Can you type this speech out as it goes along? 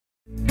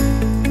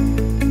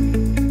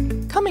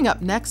Coming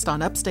up next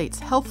on Upstate's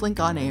HealthLink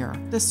on Air,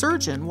 the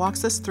surgeon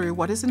walks us through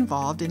what is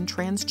involved in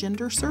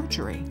transgender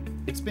surgery.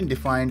 It's been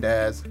defined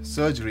as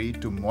surgery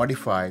to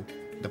modify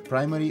the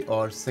primary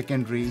or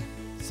secondary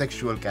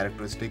sexual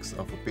characteristics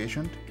of a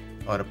patient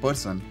or a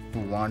person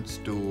who wants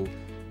to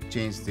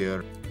change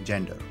their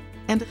gender.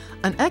 And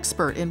an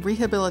expert in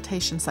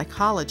rehabilitation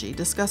psychology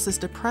discusses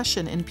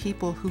depression in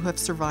people who have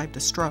survived a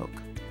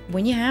stroke.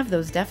 When you have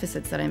those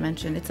deficits that I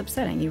mentioned, it's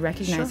upsetting. You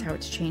recognize Sure. how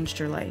it's changed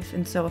your life.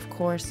 And so, of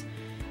course,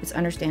 it's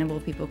understandable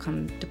people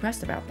become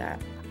depressed about that.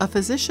 A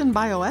physician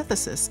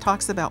bioethicist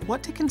talks about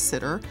what to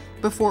consider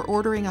before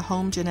ordering a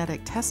home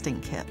genetic testing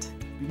kit.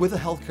 With a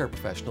healthcare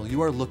professional,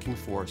 you are looking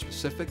for a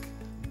specific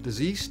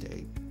disease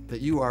state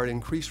that you are at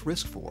increased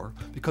risk for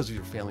because of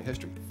your family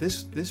history.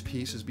 This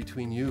piece is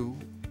between you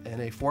and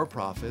a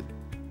for-profit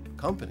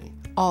company.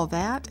 All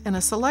that and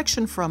a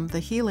selection from The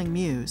Healing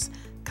Muse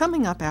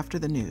coming up after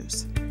the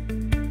news.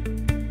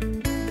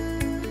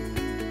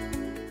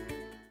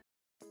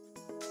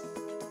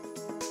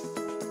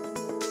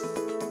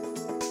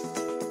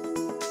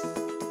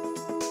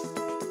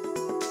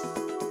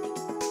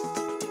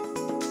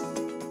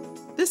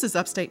 This is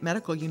Upstate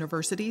Medical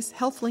University's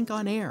HealthLink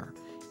on Air,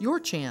 your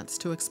chance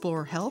to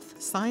explore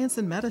health, science,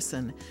 and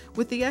medicine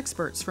with the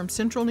experts from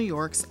Central New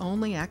York's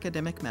only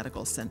academic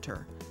medical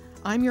center.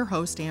 I'm your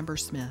host, Amber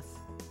Smith.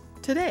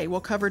 Today,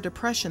 we'll cover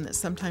depression that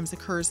sometimes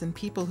occurs in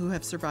people who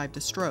have survived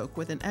a stroke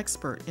with an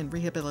expert in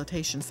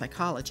rehabilitation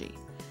psychology.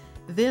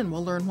 Then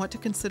we'll learn what to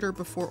consider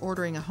before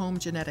ordering a home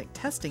genetic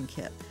testing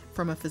kit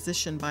from a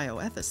physician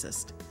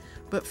bioethicist.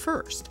 But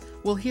first,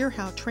 we'll hear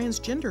how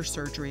transgender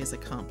surgery is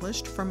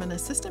accomplished from an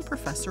assistant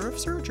professor of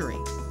surgery.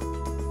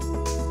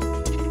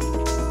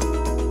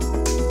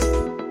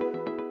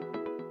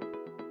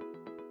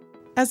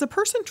 As a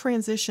person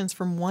transitions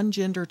from one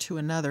gender to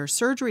another,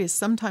 surgery is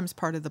sometimes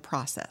part of the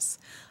process.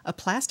 A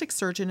plastic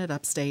surgeon at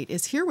Upstate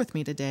is here with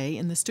me today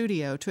in the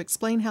studio to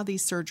explain how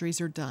these surgeries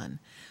are done.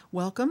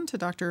 Welcome to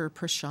Dr.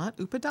 Prashant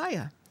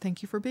Upadhyaya.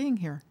 Thank you for being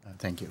here.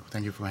 Thank you.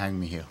 Thank you for having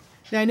me here.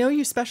 Now, I know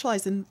you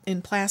specialize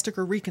in plastic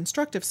or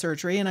reconstructive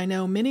surgery, and I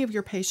know many of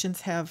your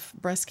patients have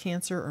breast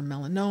cancer or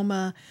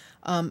melanoma,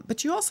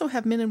 but you also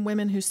have men and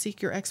women who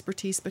seek your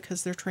expertise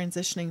because they're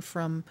transitioning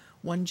from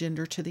one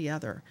gender to the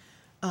other.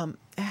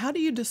 How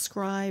do you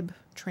describe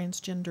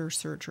transgender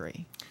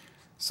surgery?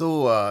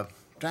 So,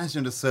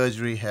 transgender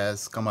surgery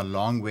has come a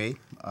long way.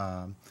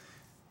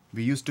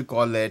 We used to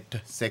call it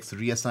sex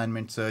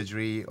reassignment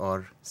surgery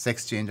or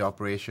sex change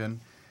operation.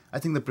 I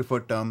think the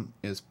preferred term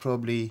is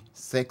probably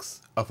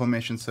sex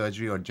affirmation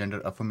surgery or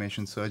gender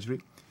affirmation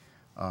surgery.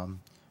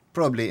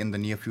 Probably in the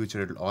near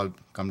future, it'll all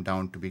come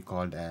down to be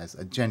called as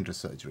a gender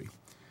surgery.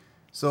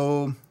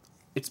 So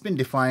it's been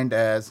defined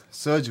as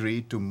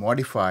surgery to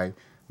modify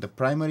the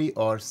primary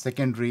or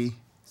secondary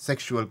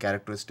sexual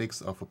characteristics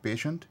of a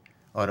patient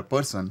or a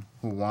person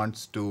who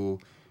wants to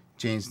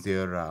change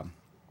their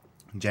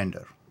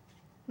gender.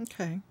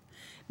 Okay.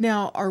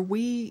 Now, are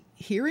we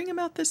hearing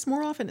about this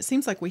more often? It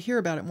seems like we hear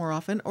about it more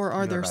often, or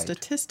are You're there right.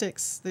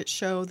 statistics that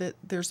show that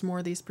there's more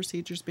of these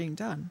procedures being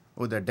done?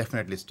 Oh, there are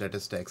definitely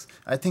statistics.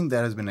 I think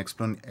there has been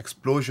an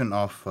explosion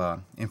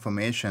of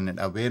information and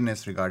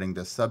awareness regarding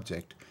this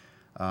subject.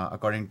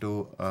 According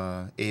to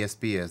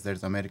ASPS, that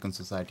is American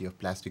Society of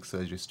Plastic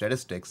Surgery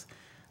Statistics,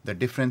 the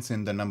difference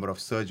in the number of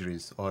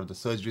surgeries or the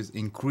surgeries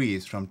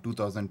increased from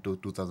 2000 to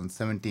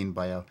 2017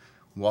 by a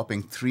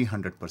whopping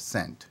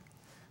 300%.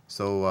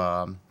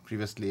 So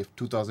previously, if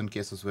 2,000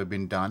 cases were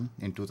being done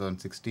in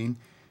 2016,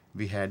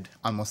 we had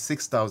almost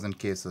 6,000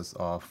 cases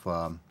of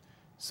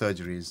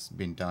surgeries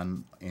being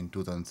done in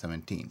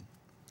 2017.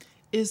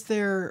 Is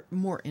there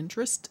more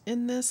interest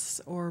in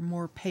this or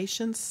more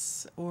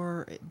patients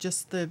or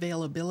just the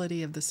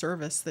availability of the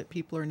service that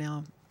people are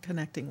now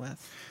connecting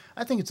with?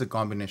 I think it's a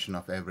combination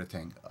of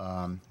everything.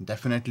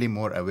 Definitely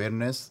more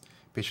awareness.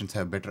 Patients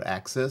have better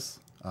access.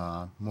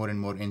 More and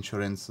more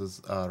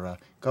insurances are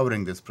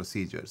covering these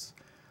procedures.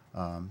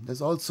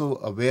 There's also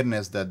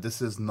awareness that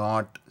this is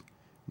not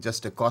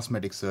just a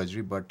cosmetic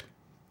surgery, but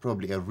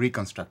probably a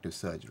reconstructive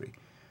surgery.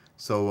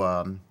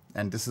 So,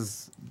 and this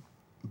is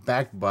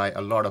backed by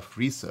a lot of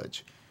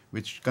research,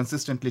 which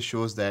consistently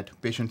shows that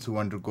patients who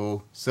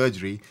undergo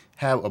surgery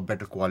have a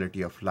better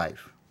quality of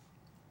life.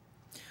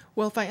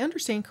 Well, if I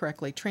understand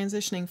correctly,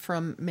 transitioning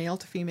from male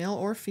to female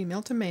or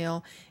female to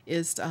male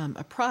is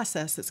a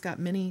process that's got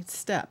many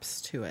steps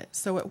to it.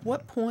 So at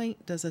what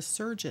point does a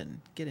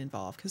surgeon get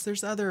involved? Because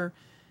there's other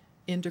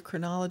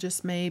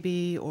endocrinologists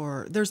maybe,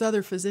 or there's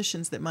other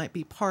physicians that might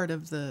be part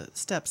of the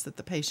steps that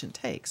the patient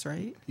takes,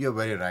 right? You're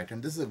very right.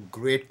 And this is a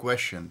great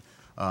question.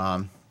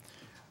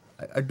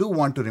 I do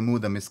want to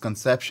remove the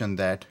misconception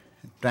that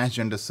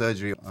transgender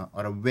surgery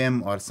or a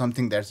whim or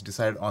something that's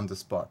decided on the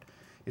spot.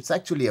 It's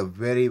actually a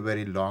very,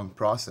 very long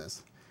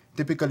process.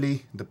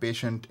 Typically, the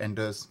patient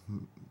enters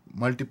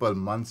multiple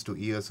months to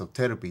years of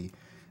therapy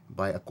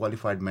by a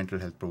qualified mental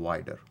health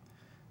provider.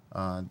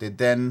 They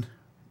then,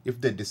 if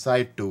they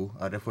decide to,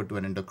 are referred to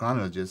an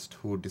endocrinologist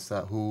who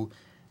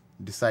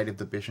decide if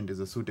the patient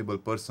is a suitable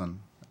person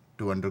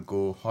to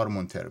undergo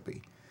hormone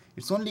therapy.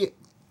 It's only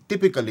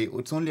typically,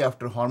 it's only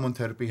after hormone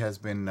therapy has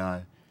been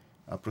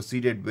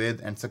proceeded with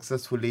and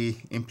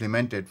successfully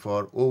implemented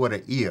for over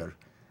a year,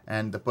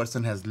 and the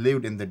person has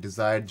lived in the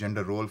desired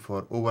gender role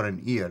for over an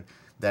year,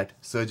 that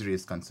surgery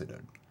is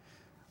considered.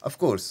 Of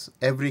course,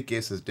 every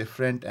case is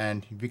different,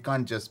 and we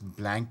can't just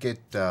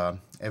blanket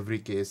every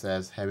case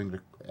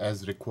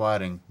as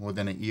requiring more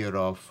than a year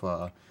of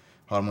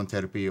hormone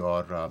therapy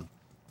or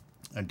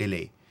a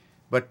delay.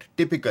 But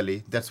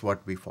typically, that's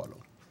what we follow.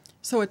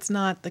 So it's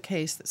not the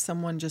case that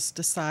someone just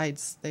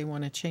decides they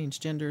want to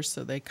change genders,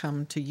 so they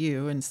come to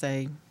you and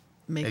say,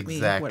 make me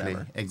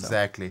whatever.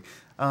 Exactly.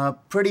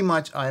 Pretty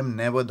much, I am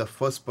never the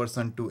first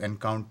person to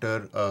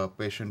encounter a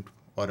patient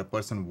or a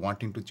person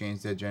wanting to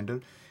change their gender.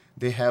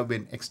 They have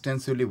been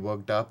extensively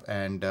worked up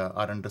and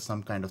are under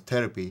some kind of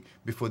therapy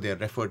before they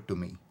are referred to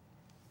me.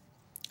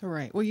 All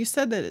right. Well, you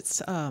said that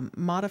it's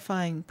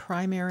modifying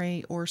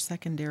primary or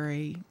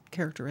secondary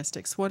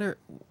characteristics.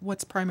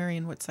 What's primary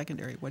and what's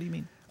secondary? What do you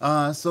mean?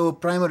 So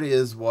primary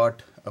is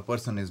what a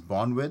person is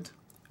born with.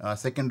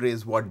 Secondary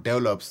is what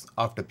develops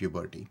after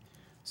puberty.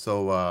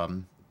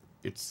 So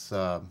it's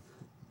the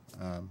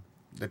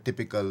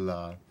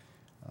typical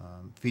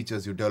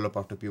features you develop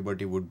after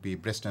puberty would be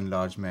breast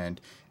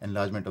enlargement,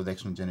 enlargement of the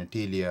external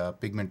genitalia,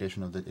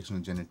 pigmentation of the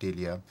external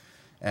genitalia,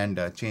 and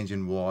change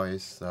in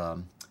voice,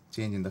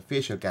 change in the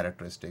facial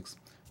characteristics,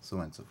 so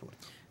on and so forth.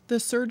 The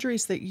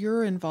surgeries that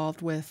you're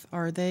involved with,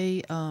 are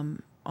they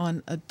on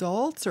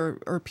adults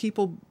or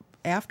people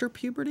after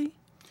puberty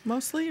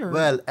mostly? Or?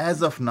 Well,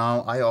 as of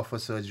now, I offer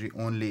surgery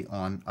only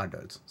on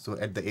adults, so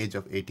at the age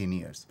of 18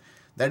 years.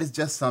 That is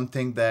just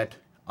something that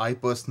I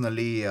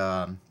personally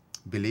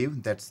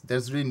believe that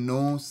there's really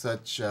no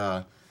such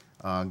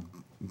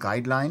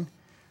guideline.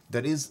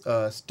 There is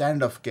a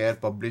standard of care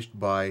published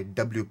by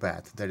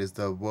WPATH, that is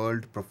the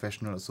World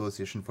Professional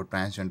Association for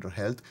Transgender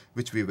Health,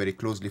 which we very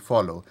closely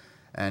follow.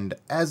 And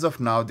as of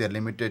now, they're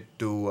limited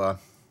to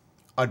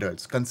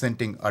adults,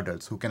 consenting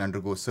adults who can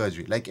undergo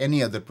surgery, like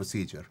any other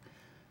procedure.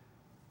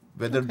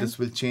 Whether this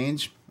will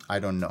change, I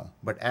don't know.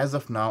 But as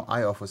of now,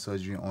 I offer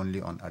surgery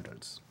only on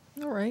adults.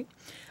 All right.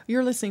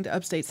 You're listening to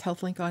Upstate's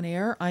HealthLink on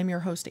Air. I'm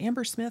your host,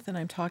 Amber Smith, and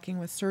I'm talking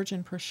with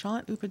surgeon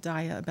Prashant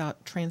Upadhyaya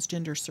about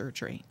transgender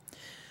surgery.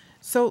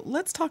 So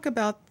let's talk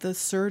about the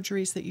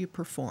surgeries that you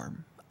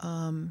perform.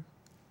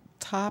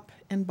 Top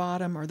and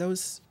bottom, are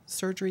those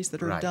surgeries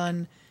that are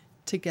done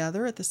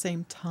together at the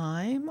same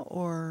time,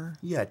 or?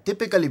 Yeah,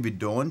 typically we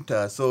don't.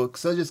 So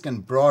surgeries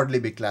can broadly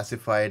be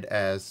classified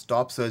as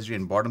top surgery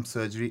and bottom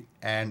surgery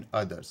and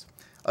others.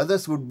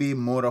 Others would be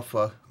more of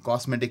a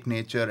cosmetic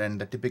nature, and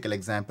the typical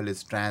example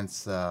is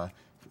trans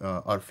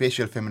or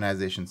facial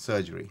feminization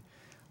surgery.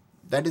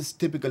 That is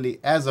typically,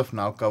 as of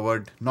now,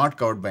 not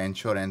covered by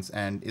insurance,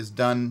 and is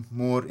done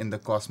more in the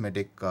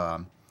cosmetic,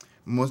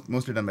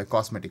 mostly done by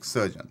cosmetic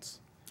surgeons.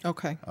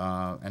 Okay.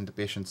 And the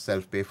patients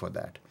self-pay for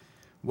that.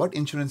 What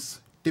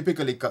insurance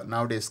typically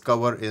nowadays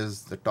cover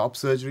is the top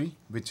surgery,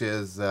 which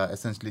is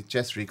essentially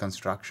chest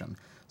reconstruction.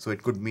 So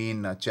it could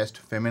mean chest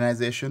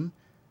feminization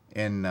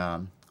in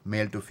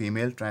male to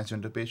female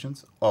transgender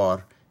patients,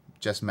 or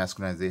chest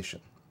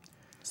masculinization.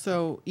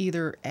 So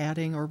either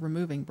adding or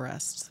removing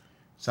breasts.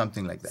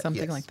 Something like that.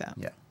 Something like that.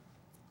 Yeah.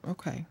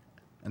 Okay.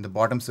 And the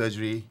bottom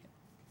surgery,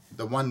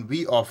 the one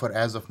we offer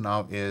as of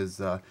now,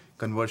 is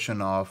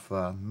conversion of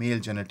male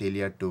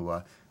genitalia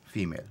to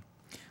female.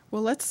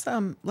 Well,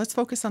 let's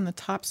focus on the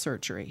top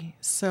surgery.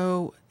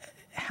 So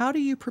how do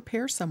you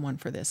prepare someone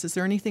for this? Is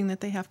there anything that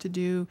they have to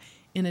do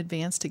in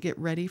advance to get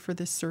ready for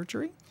this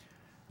surgery?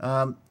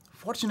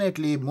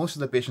 Fortunately, most of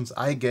the patients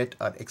I get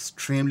are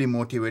extremely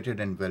motivated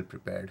and well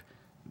prepared.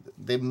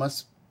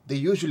 They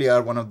usually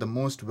are one of the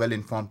most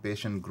well-informed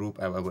patient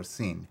group I've ever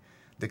seen.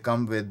 They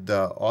come with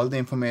all the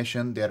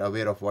information. They're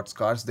aware of what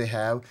scars they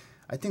have.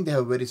 I think they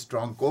have a very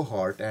strong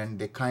cohort, and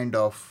they kind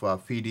of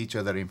feed each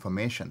other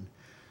information.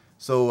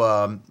 So,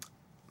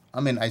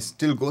 I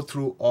still go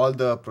through all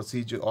the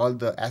procedure, all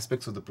the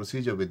aspects of the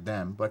procedure with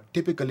them, but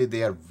typically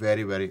they are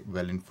very, very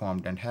well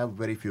informed and have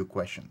very few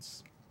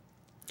questions.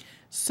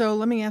 So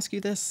let me ask you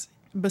this.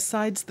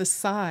 Besides the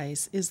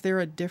size, is there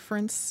a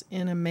difference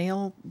in a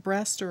male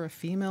breast or a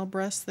female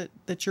breast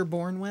that you're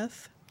born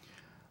with?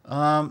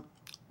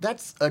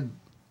 That's a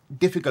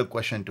difficult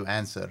question to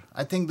answer.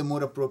 I think the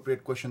more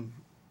appropriate question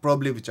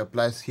probably which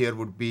applies here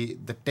would be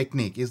the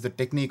technique. Is the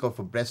technique of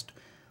a breast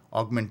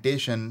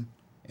augmentation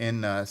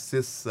in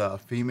cis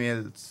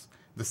females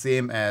the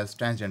same as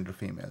transgender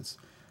females?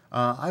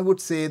 I would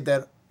say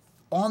that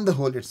on the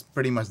whole, it's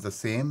pretty much the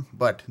same,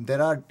 but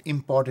there are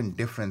important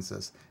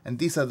differences, and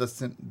these are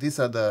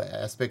the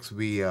aspects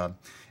we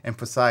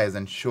emphasize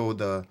and show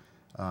the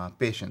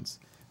patients.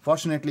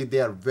 Fortunately, they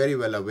are very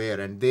well aware,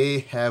 and they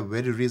have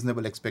very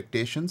reasonable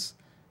expectations,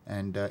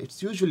 and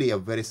it's usually a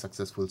very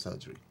successful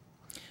surgery.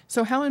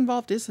 So, how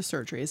involved is the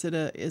surgery? Is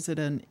it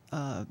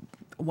a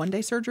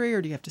one-day surgery,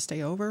 or do you have to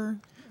stay over?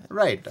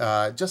 Right,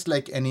 just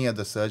like any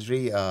other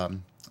surgery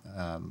on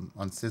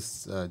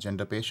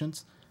cisgender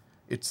patients.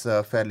 It's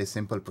a fairly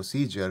simple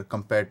procedure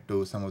compared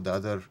to some of the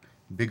other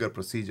bigger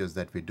procedures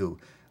that we do.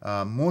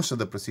 Most of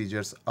the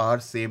procedures are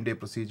same-day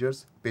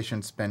procedures.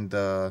 Patients spend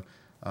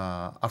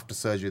after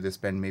surgery, they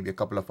spend maybe a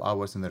couple of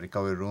hours in the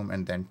recovery room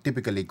and then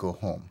typically go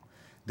home.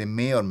 They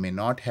may or may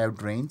not have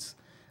drains,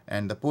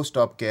 and the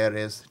post-op care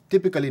is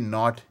typically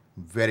not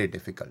very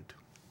difficult.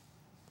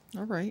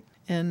 All right.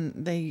 And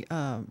they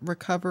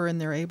recover and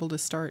they're able to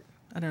start,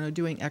 I don't know,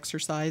 doing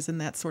exercise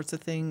and that sorts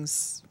of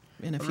things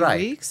in a few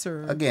weeks?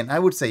 Or Again, I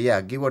would say,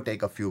 yeah, give or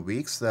take a few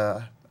weeks.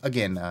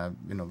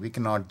 We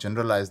cannot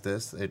generalize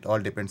this. It all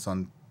depends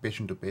on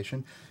patient to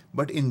patient.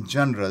 But in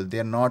general,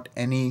 they're not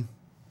any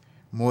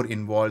more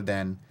involved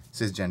than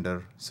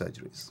cisgender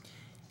surgeries.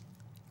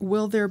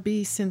 Will there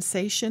be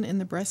sensation in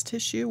the breast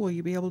tissue? Will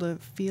you be able to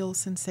feel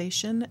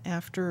sensation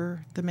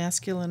after the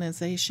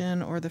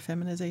masculinization or the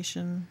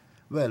feminization?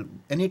 Well,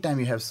 anytime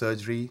you have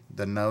surgery,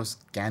 the nerves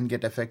can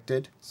get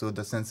affected, so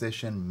the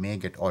sensation may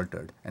get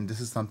altered. And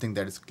this is something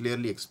that is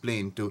clearly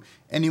explained to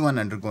anyone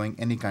undergoing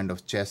any kind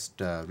of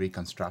chest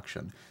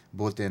reconstruction,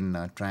 both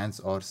in trans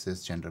or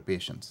cisgender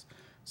patients.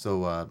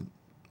 So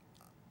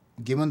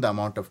given the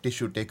amount of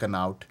tissue taken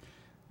out,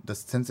 the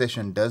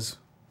sensation does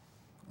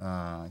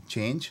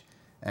change,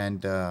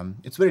 and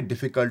it's very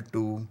difficult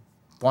to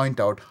point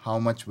out how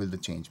much will the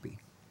change be.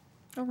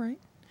 All right.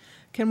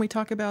 Can we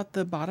talk about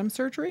the bottom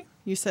surgery?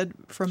 You said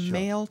from Sure.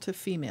 male to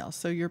female.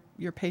 So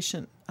your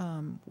patient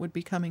would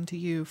be coming to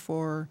you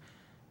for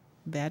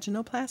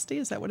vaginoplasty.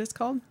 Is that what it's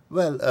called?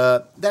 Well,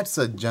 that's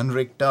a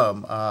generic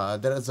term.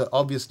 There is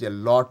obviously a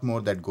lot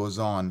more that goes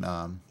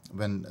on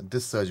when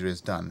this surgery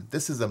is done.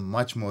 This is a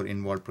much more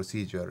involved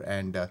procedure,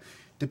 and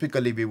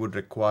typically we would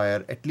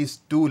require at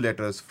least 2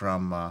 letters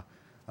from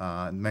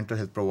mental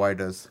health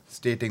providers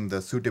stating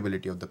the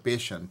suitability of the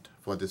patient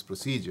for this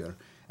procedure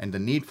and the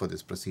need for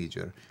this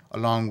procedure,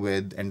 along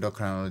with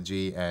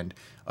endocrinology and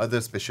other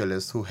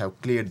specialists who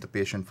have cleared the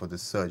patient for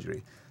this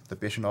surgery. The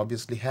patient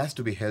obviously has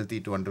to be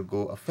healthy to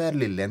undergo a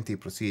fairly lengthy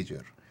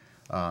procedure.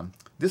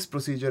 This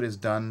procedure is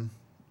done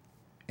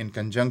in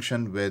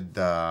conjunction with,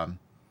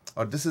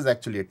 or this is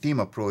actually a team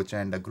approach,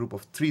 and a group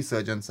of 3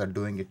 surgeons are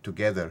doing it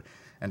together.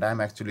 And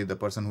I'm actually the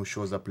person who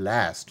shows up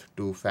last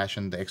to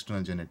fashion the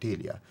external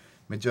genitalia.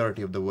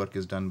 Majority of the work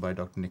is done by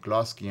Dr.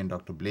 Nikolowski and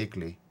Dr.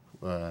 Blakely,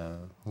 who are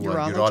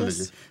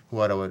urologists, who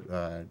are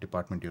our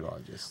department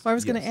urologists. Well, I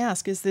was going Yes. to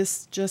ask, is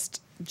this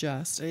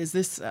is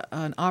this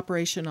an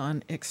operation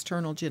on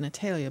external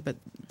genitalia? But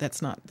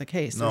that's not the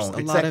case. No, There's a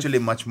it's lot actually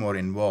much more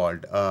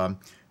involved. A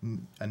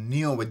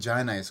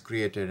neovagina is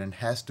created and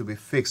has to be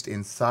fixed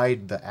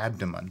inside the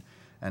abdomen,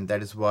 and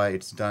that is why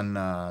it's done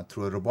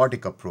through a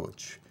robotic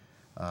approach.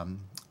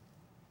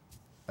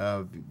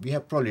 We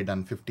have probably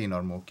done 15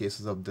 or more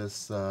cases of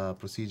this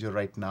procedure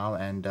right now,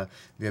 and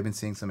we have been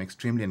seeing some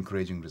extremely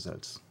encouraging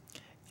results.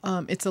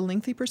 It's a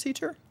lengthy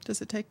procedure.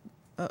 Does it take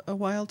a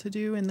while to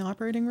do in the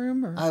operating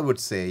room? Or? I would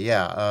say,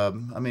 yeah.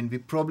 We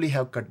probably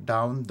have cut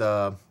down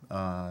the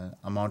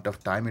amount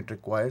of time it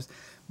requires,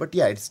 but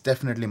yeah, it's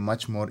definitely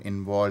much more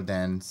involved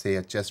than, say,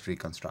 a chest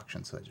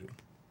reconstruction surgery.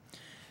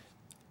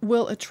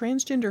 Will a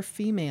transgender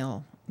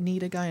female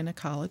need a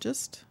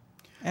gynecologist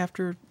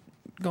after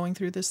going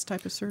through this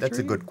type of surgery? That's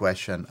a good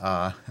question.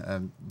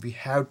 We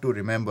have to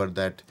remember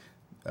that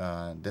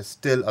there's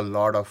still a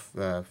lot of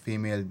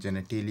female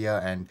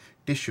genitalia and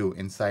tissue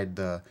inside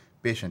the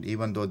patient,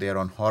 even though they are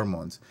on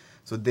hormones.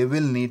 So they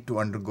will need to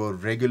undergo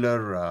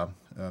regular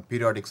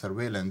periodic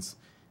surveillance,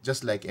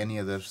 just like any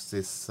other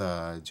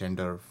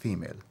cisgender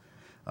female.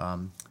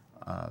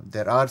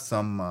 There are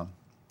some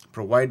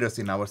providers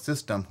in our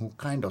system who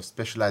kind of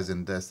specialize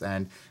in this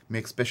and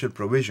make special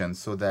provisions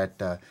so that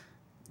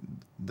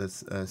the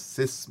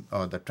cis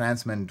or the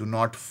trans men do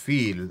not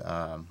feel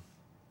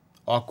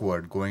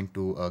awkward going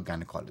to a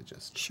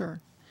gynecologist.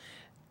 Sure.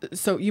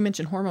 So you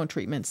mentioned hormone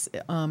treatments.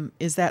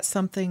 Is that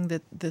something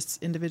that this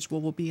individual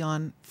will be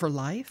on for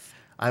life?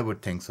 I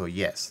would think so,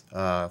 yes.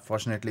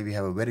 Fortunately, we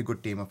have a very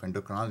good team of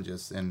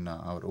endocrinologists in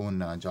our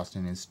own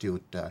Joslin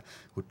Institute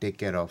who take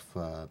care of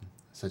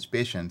such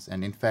patients,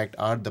 and in fact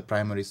are the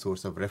primary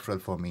source of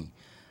referral for me.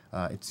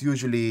 It's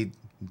usually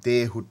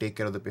they who take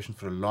care of the patient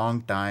for a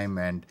long time,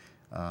 and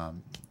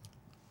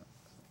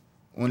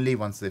only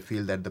once they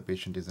feel that the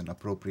patient is an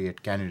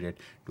appropriate candidate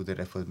do they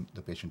refer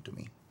the patient to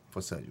me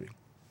for surgery.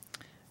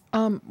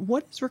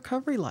 What is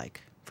recovery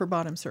like for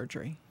bottom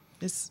surgery?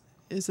 Is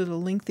it a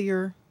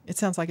lengthier? It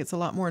sounds like it's a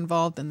lot more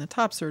involved than the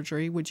top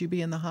surgery. Would you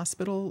be in the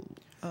hospital?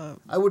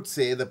 I would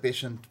say the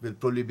patient will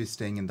probably be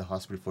staying in the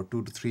hospital for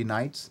 2 to 3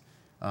 nights.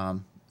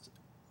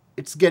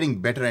 It's getting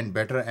better and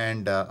better,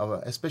 and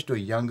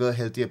especially younger,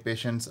 healthier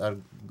patients are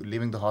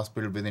leaving the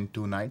hospital within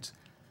 2 nights,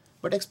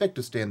 but expect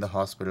to stay in the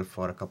hospital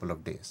for a couple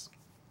of days.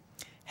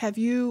 Have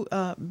you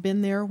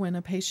been there when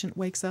a patient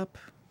wakes up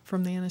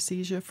from the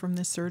anesthesia from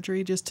this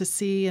surgery, just to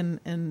see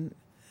and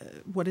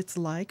what it's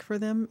like for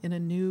them in a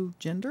new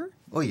gender?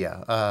 Oh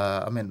yeah,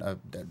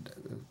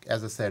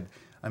 as I said,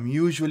 I'm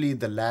usually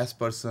the last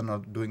person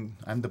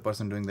I'm the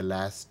person doing the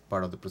last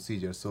part of the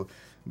procedure, so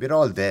we're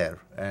all there,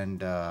 and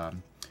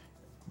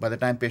by the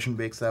time patient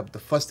wakes up, the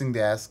first thing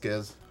they ask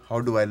is,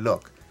 how do I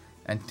look?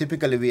 And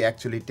typically we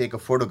actually take a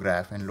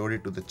photograph and load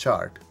it to the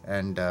chart,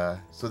 and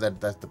so that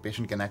the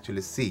patient can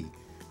actually see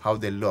how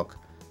they look.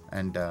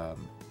 And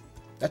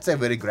that's a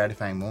very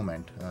gratifying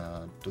moment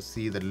to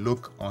see the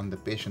look on the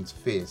patient's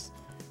face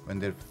when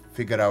they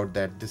figure out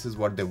that this is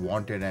what they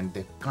wanted and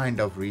they kind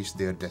of reached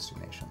their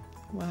destination.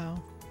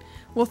 Wow.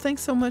 Well,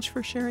 thanks so much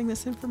for sharing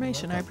this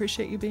information. I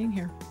appreciate you being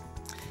here.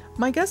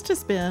 My guest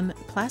has been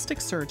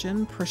plastic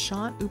surgeon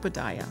Prashant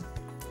Upadhyaya.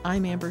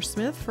 I'm Amber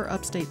Smith for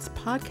Upstate's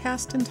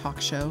podcast and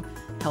talk show,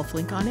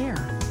 HealthLink on Air.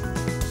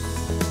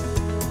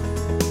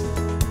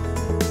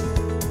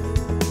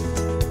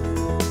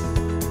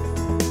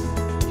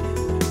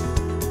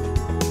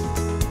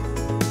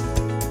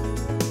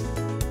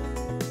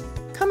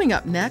 Coming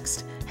up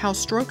next, how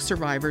stroke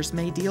survivors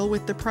may deal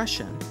with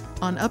depression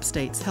on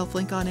Upstate's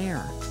HealthLink on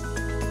Air.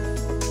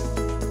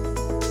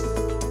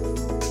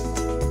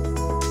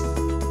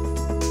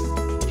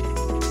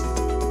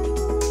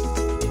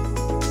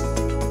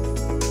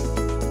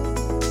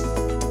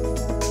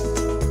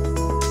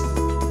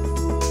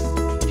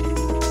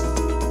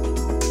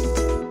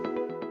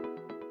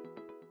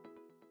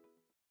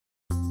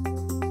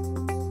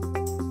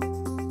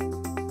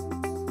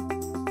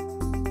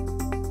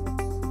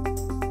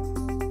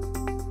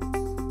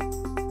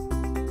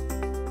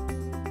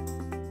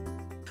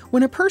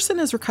 When a person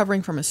is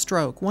recovering from a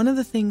stroke, one of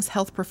the things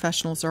health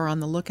professionals are on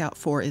the lookout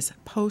for is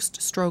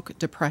post-stroke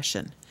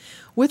depression.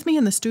 With me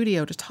in the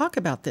studio to talk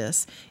about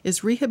this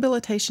is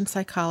rehabilitation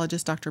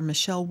psychologist Dr.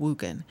 Michelle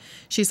Woogan.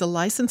 She's a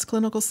licensed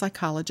clinical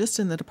psychologist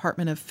in the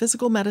Department of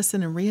Physical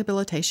Medicine and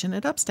Rehabilitation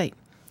at Upstate.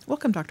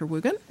 Welcome, Dr.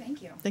 Woogan.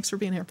 Thank you. Thanks for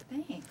being here.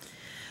 Thanks.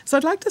 So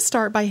I'd like to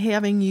start by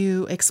having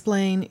you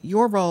explain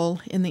your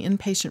role in the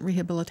inpatient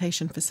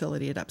rehabilitation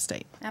facility at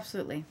Upstate.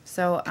 Absolutely.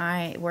 So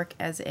I work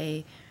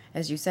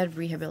as you said,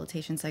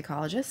 rehabilitation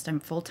psychologist. I'm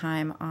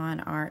full-time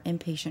on our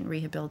inpatient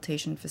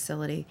rehabilitation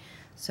facility,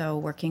 so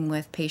working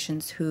with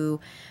patients who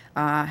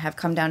have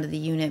come down to the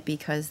unit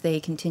because they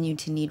continue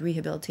to need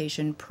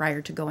rehabilitation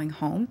prior to going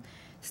home.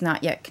 It's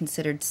not yet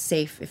considered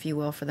safe, if you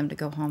will, for them to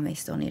go home. They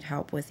still need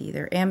help with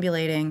either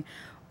ambulating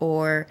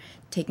or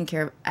taking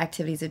care of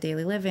activities of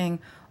daily living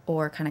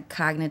or kind of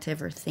cognitive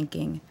or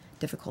thinking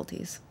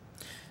difficulties.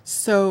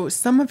 So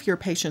some of your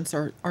patients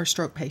are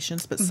stroke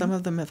patients, but some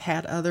of them have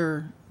had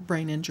other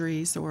brain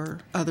injuries or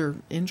other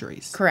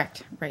injuries.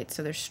 Correct. Right.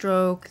 So there's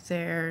stroke,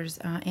 there's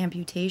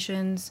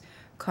amputations,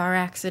 car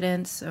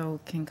accidents, so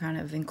can kind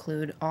of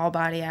include all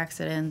body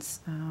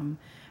accidents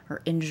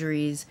or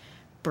injuries,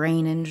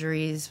 brain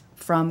injuries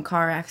from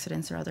car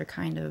accidents or other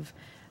kind of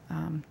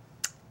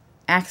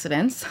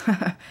accidents.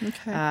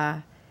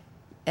 Okay.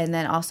 And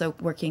then also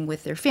working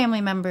with their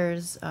family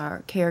members,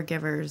 our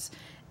caregivers.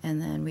 And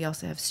then we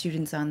also have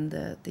students on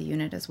the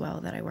unit as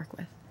well that I work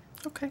with.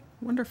 Okay,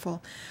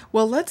 wonderful.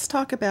 Well, let's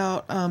talk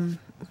about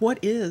what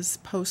is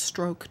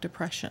post-stroke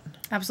depression.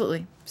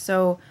 Absolutely.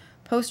 So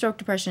post-stroke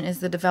depression is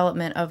the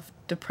development of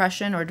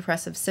depression or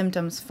depressive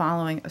symptoms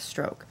following a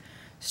stroke.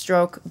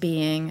 Stroke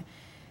being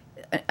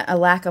a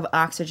lack of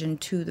oxygen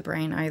to the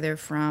brain, either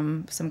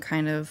from some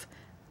kind of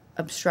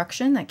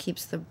obstruction that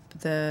keeps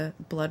the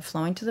blood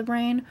flowing to the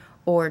brain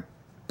or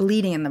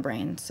bleeding in the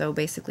brain. So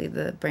basically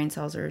the brain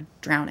cells are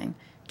drowning.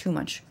 Too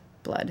much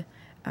blood,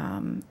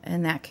 and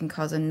that can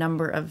cause a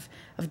number of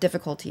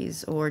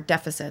difficulties or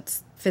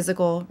deficits,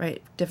 physical,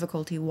 right,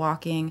 difficulty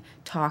walking,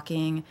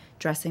 talking,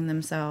 dressing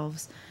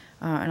themselves,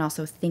 and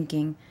also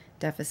thinking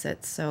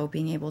deficits, so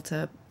being able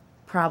to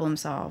problem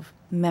solve,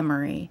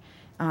 memory,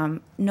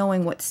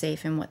 knowing what's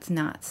safe and what's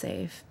not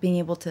safe, being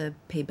able to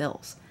pay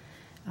bills.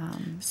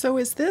 So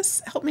is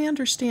this, help me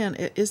understand,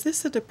 is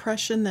this a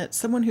depression that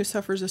someone who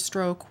suffers a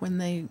stroke, when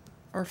they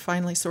are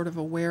finally sort of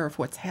aware of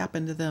what's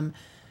happened to them,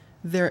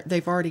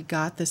 they've already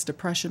got this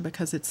depression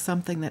because it's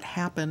something that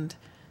happened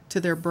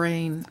to their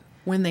brain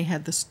when they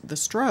had the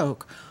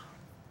stroke,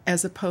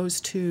 as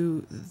opposed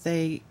to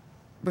they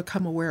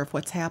become aware of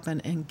what's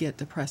happened and get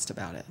depressed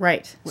about it?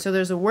 Right. So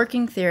there's a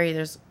working theory.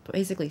 There's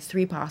basically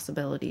three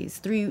possibilities,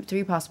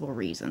 three possible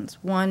reasons.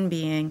 One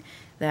being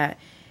that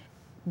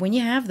when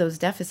you have those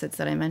deficits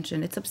that I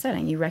mentioned, it's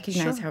upsetting. You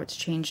recognize how it's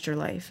changed your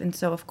life. And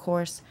so, of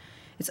course,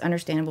 it's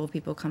understandable if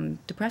people become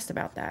depressed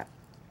about that.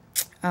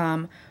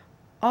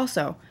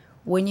 Also,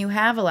 when you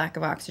have a lack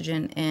of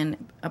oxygen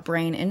and a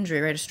brain injury,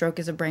 right, a stroke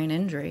is a brain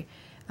injury,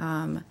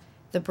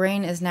 the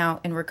brain is now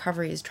in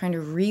recovery, is trying to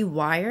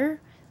rewire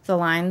the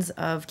lines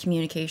of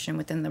communication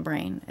within the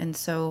brain. And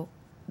so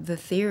the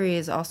theory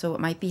is also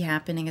what might be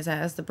happening is that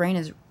as the brain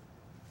is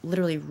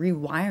literally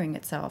rewiring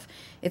itself,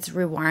 it's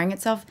rewiring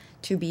itself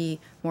to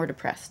be more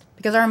depressed,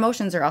 because our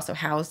emotions are also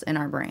housed in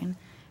our brain.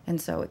 And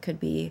so it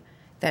could be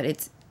that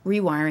it's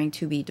rewiring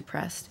to be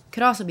depressed. It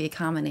could also be a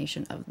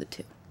combination of the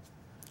two.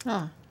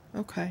 Ah,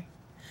 okay.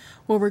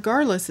 Well,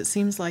 regardless, it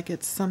seems like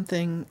it's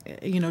something,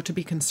 to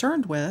be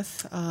concerned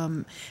with.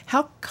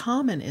 How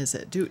common is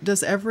it?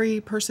 Does every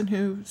person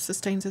who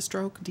sustains a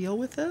stroke deal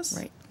with this?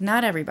 Right.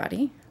 Not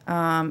everybody,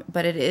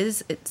 but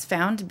it's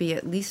found to be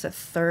at least a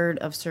third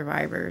of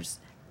survivors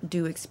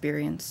do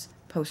experience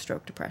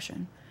post-stroke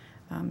depression.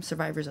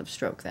 Survivors of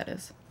stroke, that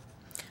is.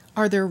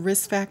 Are there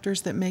risk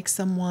factors that make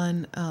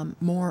someone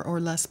more or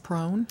less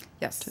prone?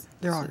 Yes,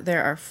 There are. So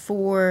there are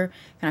 4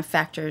 kind of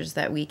factors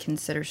that we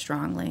consider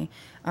strongly.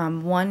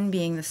 One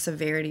being the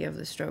severity of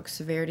the stroke.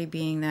 Severity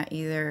being that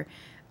either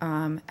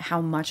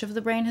how much of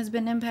the brain has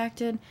been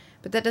impacted,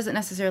 but that doesn't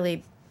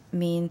necessarily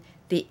mean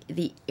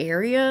the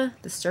area,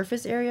 the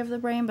surface area of the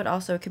brain, but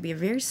also it could be a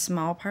very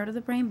small part of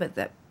the brain, but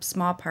that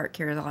small part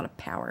carries a lot of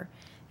power.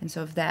 And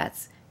so if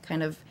that's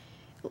kind of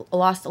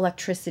lost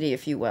electricity,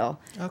 if you will,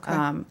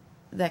 Okay.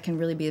 that can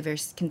really be a very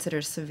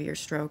considered severe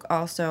stroke.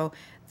 Also,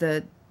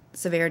 the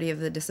severity of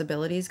the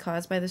disabilities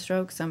caused by the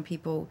stroke. Some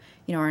people,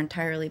 are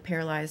entirely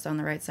paralyzed on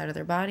the right side of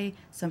their body.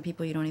 Some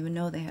people you don't even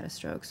know they had a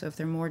stroke. So if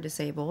they're more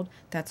disabled,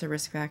 that's a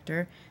risk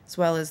factor, as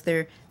well as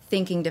their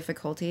thinking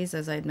difficulties,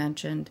 as I'd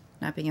mentioned,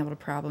 not being able to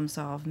problem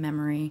solve,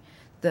 memory.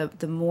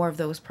 The more of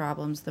those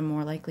problems, the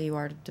more likely you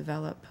are to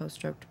develop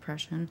post-stroke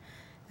depression,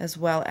 as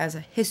well as a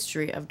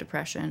history of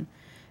depression.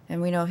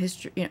 And we know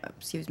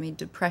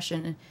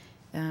depression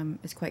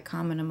is quite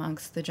common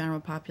amongst the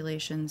general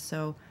population.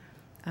 So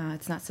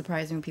it's not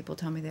surprising when people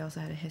tell me they also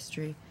had a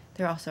history.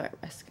 They're also at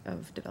risk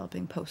of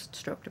developing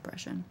post-stroke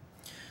depression.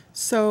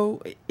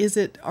 So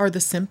are the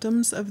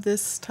symptoms of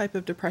this type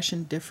of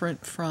depression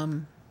different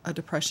from a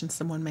depression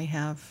someone may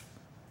have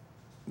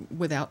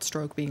without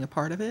stroke being a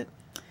part of it?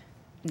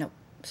 No.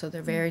 So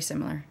they're very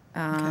similar.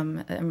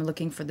 I'm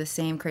looking for the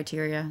same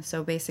criteria.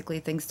 So basically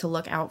things to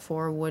look out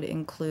for would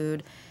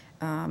include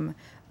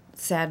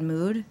sad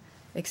mood,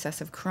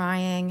 excessive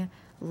crying,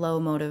 low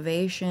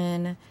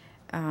motivation,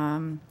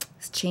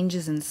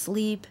 changes in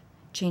sleep,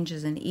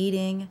 changes in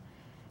eating,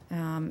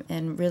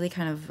 and really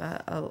kind of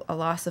a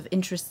loss of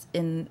interest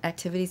in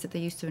activities that they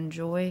used to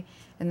enjoy.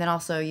 And then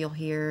also you'll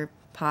hear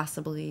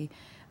possibly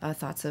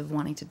thoughts of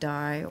wanting to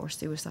die or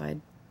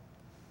suicide.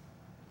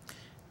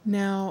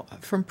 Now,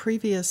 from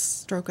previous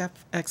stroke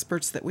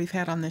experts that we've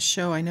had on this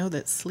show, I know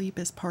that sleep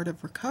is part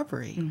of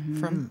recovery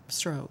from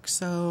stroke.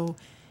 So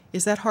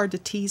is that hard to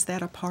tease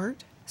that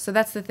apart? So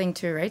that's the thing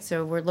too, right?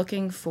 So we're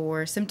looking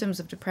for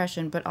symptoms of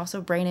depression, but also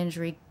brain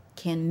injury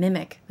can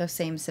mimic those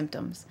same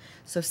symptoms.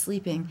 So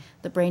sleeping,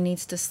 the brain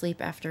needs to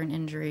sleep after an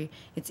injury.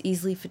 It's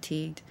easily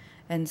fatigued.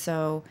 And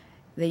so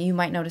you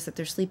might notice that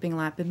they're sleeping a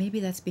lot, but maybe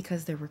that's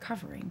because they're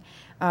recovering.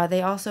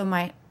 They also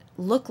might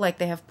look like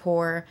they have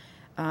poor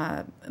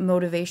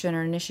motivation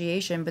or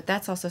initiation, but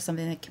that's also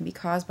something that can be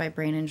caused by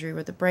brain injury,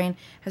 where the brain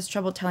has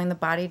trouble telling the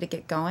body to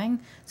get going.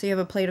 So you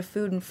have a plate of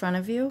food in front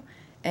of you,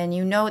 and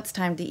you know it's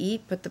time to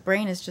eat, but the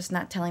brain is just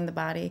not telling the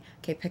body,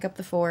 okay, pick up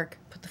the fork,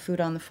 put the food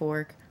on the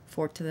fork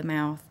to the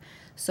mouth.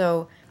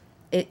 So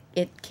it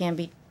can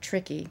be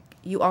tricky.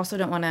 You also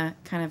don't want to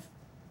kind of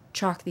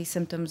chalk these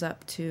symptoms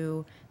up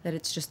to that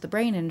it's just the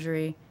brain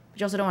injury,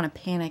 but you also don't want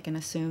to panic and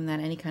assume that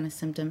any kind of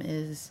symptom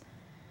it's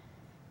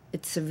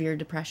severe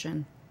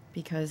depression.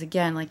 Because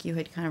again, like you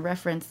had kind of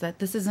referenced, that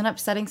this is an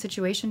upsetting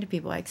situation to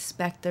people. I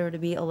expect there to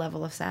be a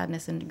level of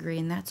sadness and degree,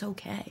 and that's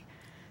okay.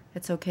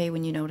 It's okay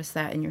when you notice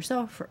that in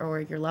yourself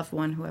or your loved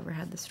one, whoever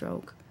had the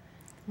stroke.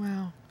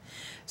 Wow.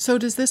 So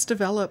does this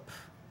develop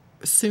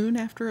soon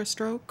after a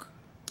stroke?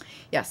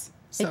 Yes,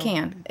 So- it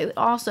can. It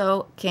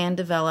also can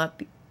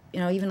develop,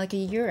 even like a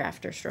year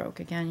after stroke.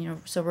 Again,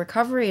 so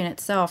recovery in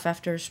itself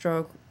after a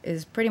stroke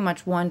is pretty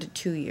much 1 to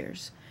 2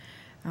 years.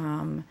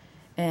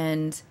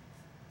 And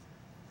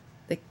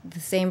the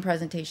same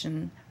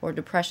presentation or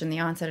depression, the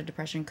onset of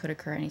depression could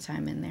occur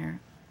anytime in there.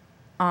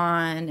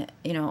 On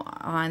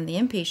the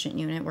inpatient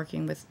unit,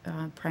 working with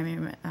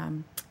primary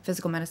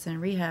physical medicine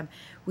and rehab,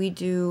 we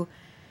do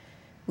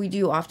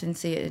often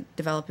see it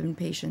develop in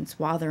patients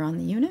while they're on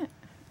the unit,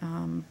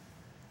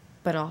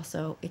 but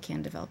also it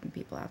can develop in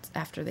people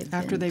after they've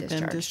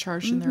been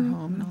discharged in their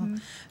home. And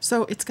all.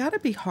 So it's got to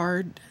be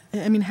hard.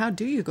 I mean, how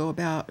do you go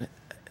about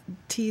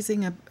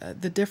teasing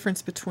the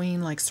difference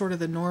between like sort of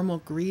the normal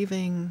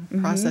grieving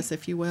process,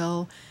 if you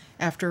will,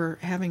 after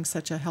having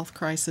such a health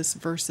crisis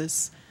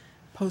versus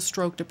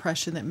post-stroke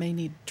depression that may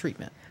need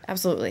treatment?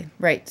 Absolutely.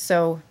 Right.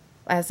 So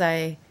as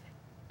I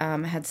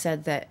had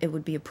said that it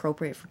would be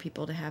appropriate for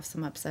people to have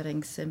some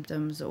upsetting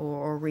symptoms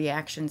or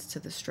reactions to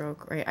the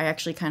stroke, right? I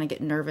actually kind of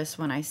get nervous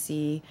when I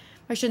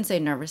shouldn't say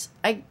nervous.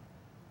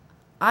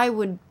 I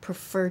would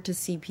prefer to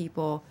see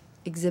people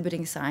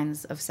exhibiting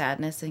signs of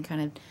sadness and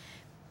kind of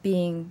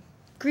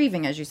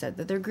grieving, as you said,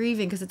 that they're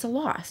grieving because it's a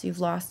loss. You've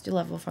lost your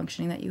level of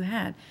functioning that you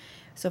had.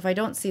 So if I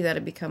don't see that,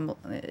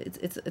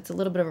 it's a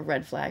little bit of a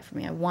red flag for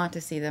me. I want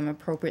to see them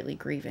appropriately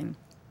grieving.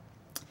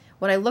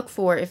 What I look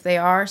for, if they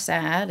are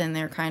sad and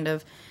they're kind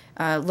of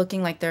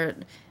looking like they're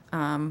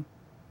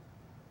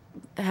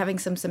having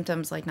some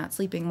symptoms like not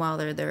sleeping well,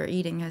 their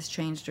eating has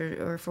changed,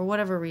 or for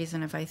whatever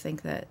reason, if I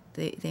think that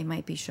they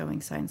might be showing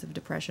signs of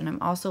depression,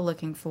 I'm also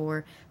looking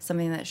for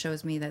something that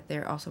shows me that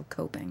they're also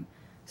coping.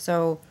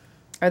 So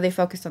are they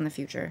focused on the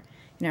future?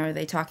 Are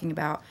they talking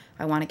about,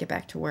 I want to get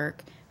back to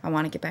work, I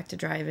want to get back to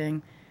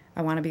driving,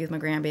 I want to be with my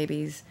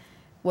grandbabies?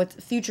 What's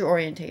future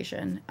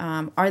orientation?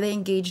 Are they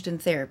engaged in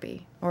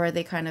therapy? Or are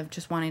they kind of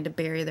just wanting to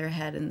bury their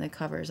head in the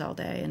covers all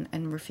day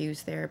and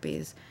refuse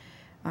therapies?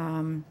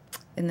 And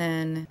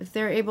then if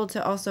they're able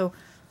to also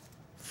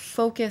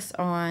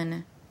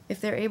if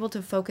they're able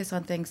to focus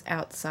on things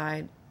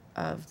outside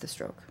of the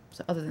stroke,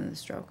 so other than the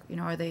stroke,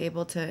 are they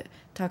able to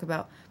talk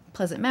about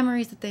pleasant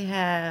memories that they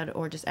had,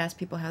 or just ask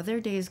people how their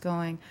day is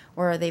going,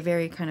 or are they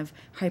very kind of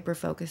hyper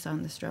focused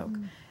on the stroke?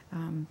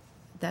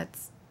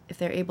 That's if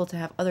they're able to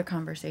have other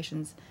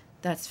conversations,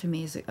 that's to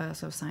me is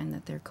also a sign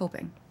that they're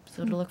coping.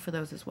 So to look for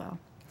those as well.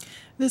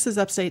 This is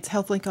Upstate's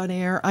HealthLink on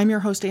Air. I'm your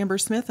host, Amber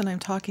Smith, and I'm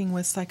talking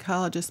with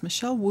psychologist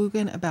Michelle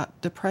Woogan about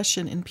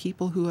depression in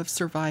people who have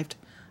survived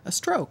a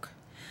stroke.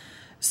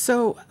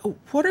 So,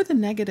 what are the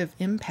negative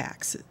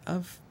impacts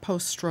of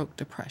post-stroke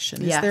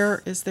depression?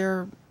 Yes. Is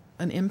there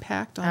an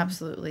impact on?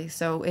 Absolutely.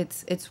 So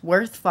it's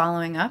worth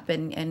following up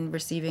and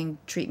receiving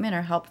treatment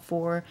or help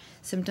for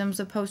symptoms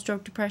of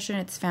post-stroke depression.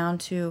 It's found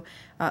to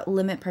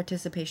limit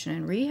participation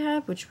in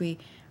rehab, which we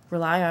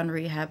rely on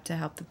rehab to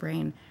help the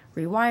brain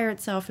rewire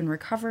itself and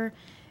recover.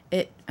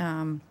 It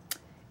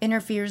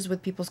interferes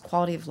with people's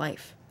quality of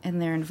life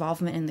and their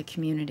involvement in the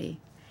community.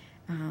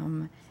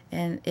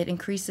 And it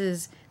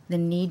increases the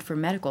need for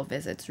medical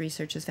visits.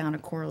 Research has found a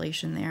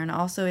correlation there. And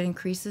also it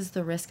increases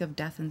the risk of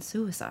death and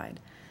suicide.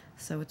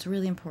 So it's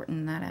really important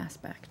in that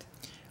aspect.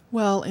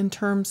 Well, in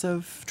terms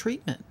of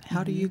treatment,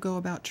 how do you go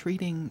about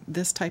treating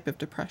this type of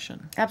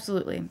depression?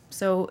 Absolutely.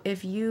 So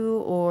if you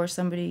or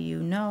somebody you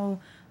know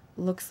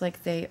looks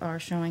like they are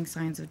showing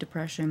signs of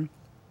depression,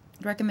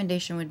 the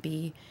recommendation would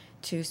be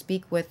to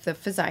speak with the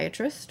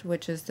physiatrist,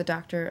 which is the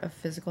doctor of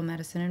physical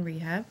medicine and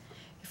rehab.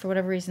 If for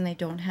whatever reason they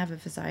don't have a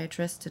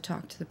physiatrist, to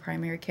talk to the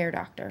primary care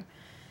doctor.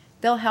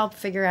 They'll help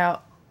figure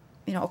out,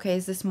 okay,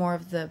 is this more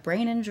of the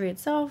brain injury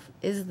itself?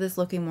 Is this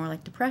looking more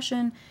like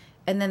depression?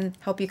 And then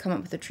help you come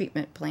up with a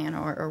treatment plan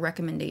or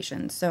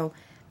recommendations. So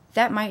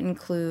that might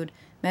include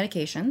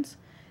medications,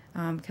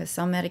 because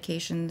some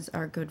medications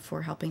are good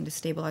for helping to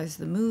stabilize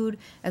the mood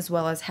as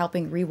well as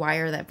helping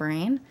rewire that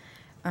brain.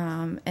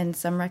 And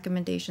some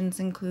recommendations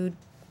include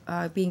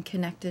being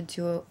connected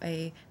to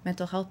a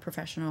mental health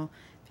professional,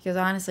 because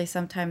honestly,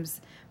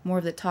 sometimes more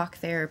of the talk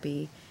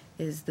therapy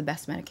is the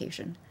best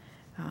medication.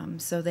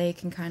 So they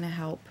can kind of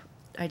help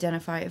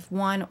identify if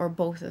one or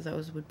both of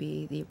those would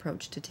be the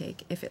approach to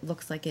take if it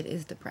looks like it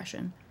is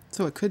depression.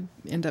 So it could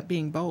end up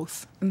being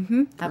both.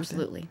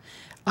 Absolutely.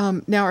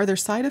 Now, are there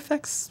side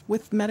effects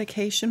with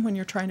medication when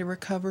you're trying to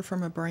recover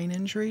from a brain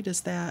injury? Do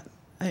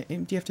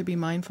you have to be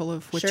mindful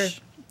of which? Sure.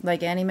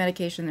 Like any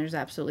medication, there's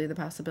absolutely the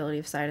possibility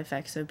of side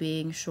effects. So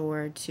being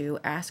sure to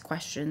ask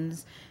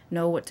questions,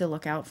 know what to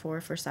look out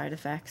for side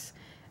effects.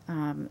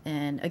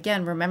 And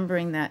again,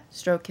 remembering that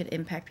stroke can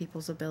impact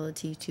people's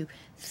ability to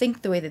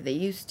think the way that they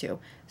used to.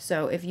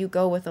 So if you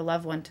go with a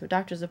loved one to a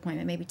doctor's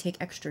appointment, maybe take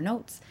extra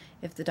notes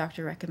if the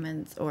doctor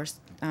recommends or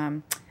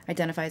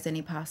identifies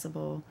any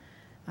possible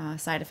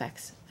side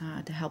effects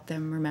to help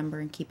them remember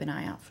and keep an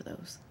eye out for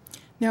those.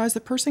 Now, as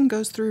the person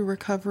goes through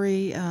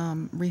recovery,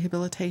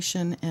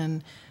 rehabilitation,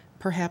 and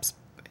perhaps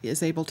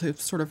is able to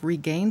sort of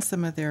regain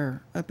some of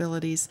their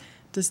abilities,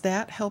 does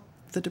that help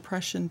the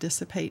depression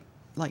dissipate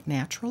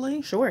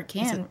naturally? Sure, it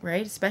can,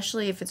 right?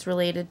 Especially if it's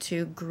related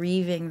to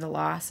grieving the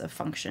loss of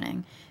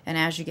functioning. And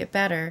as you get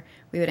better,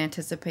 we would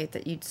anticipate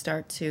that you'd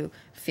start to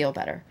feel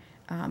better.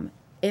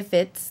 If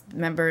it's,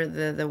 remember,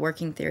 the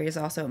working theory is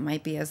also it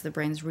might be as the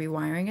brain's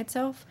rewiring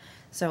itself.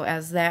 So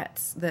as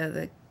that's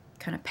the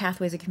kind of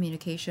pathways of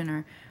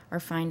communication are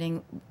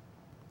finding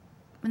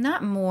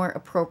not more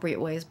appropriate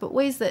ways, but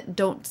ways that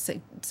don't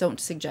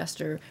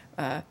suggest or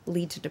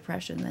lead to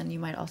depression, then you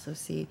might also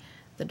see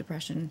the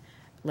depression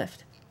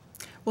lift.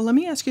 Well, let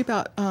me ask you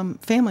about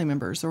family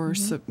members or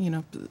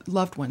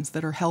loved ones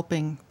that are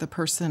helping the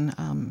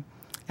person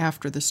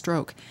after the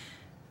stroke.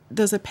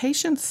 Does a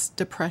patient's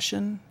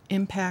depression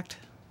impact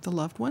the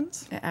loved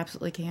ones? It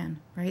absolutely can,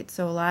 right?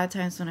 So a lot of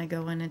times when I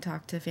go in and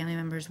talk to family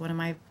members, one of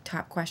my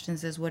top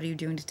questions is, what are you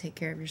doing to take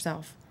care of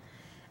yourself?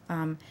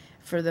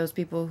 For those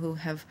people who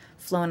have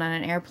flown on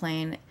an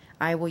airplane,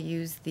 I will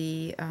use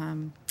the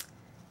kind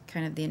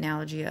of the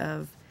analogy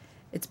of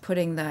it's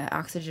putting the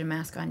oxygen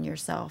mask on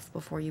yourself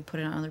before you put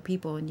it on other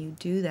people. And you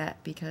do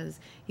that because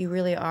you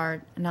really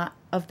are not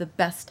of the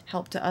best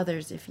help to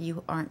others if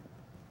you aren't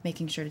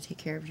making sure to take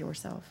care of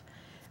yourself.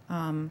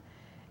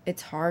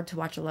 It's hard to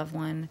watch a loved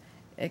one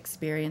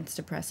experience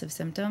depressive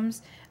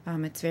symptoms.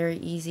 It's very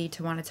easy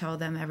to want to tell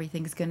them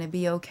everything's going to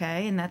be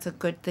okay, and that's a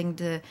good thing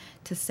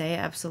to say,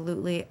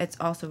 absolutely. It's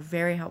also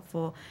very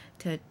helpful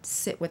to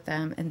sit with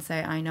them and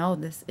say, I know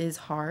this is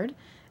hard,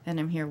 and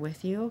I'm here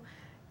with you,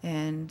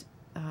 and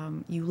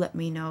you let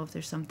me know if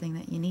there's something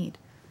that you need.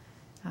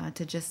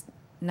 To just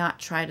not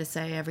try to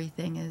say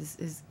everything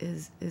is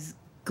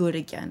good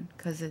again,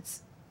 because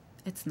it's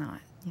not.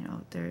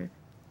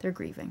 They're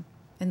grieving,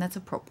 and that's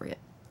appropriate.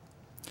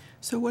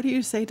 So what do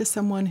you say to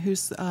someone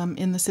who's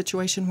in the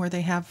situation where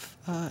they have,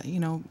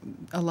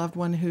 a loved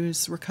one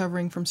who's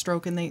recovering from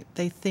stroke and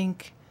they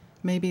think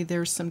maybe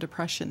there's some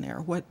depression there?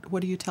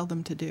 What do you tell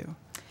them to do?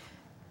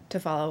 To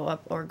follow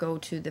up or go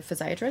to the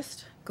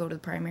physiatrist, go to the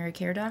primary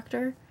care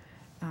doctor,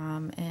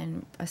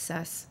 and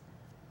assess,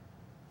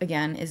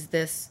 again, does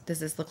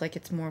this look like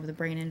it's more of the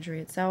brain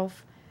injury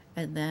itself?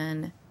 And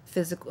then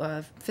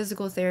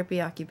physical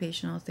therapy,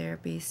 occupational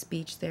therapy,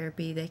 speech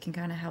therapy. They can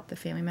kind of help the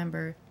family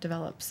member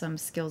develop some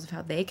skills of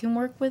how they can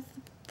work with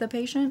the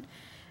patient.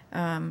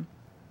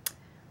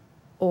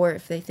 Or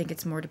if they think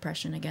it's more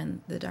depression,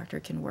 again, the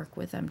doctor can work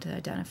with them to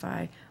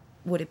identify,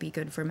 would it be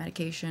good for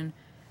medication,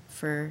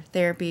 for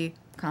therapy,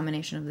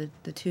 combination of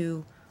the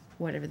two,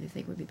 whatever they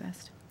think would be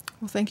best.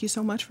 Well, thank you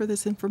so much for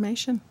this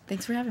information.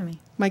 Thanks for having me.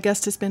 My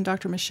guest has been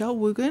Dr. Michelle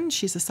Woogan.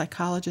 She's a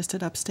psychologist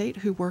at Upstate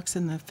who works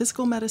in the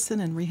Physical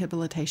Medicine and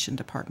Rehabilitation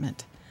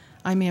Department.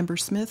 I'm Amber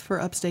Smith for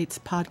Upstate's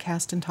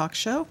podcast and talk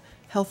show,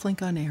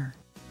 HealthLink on Air.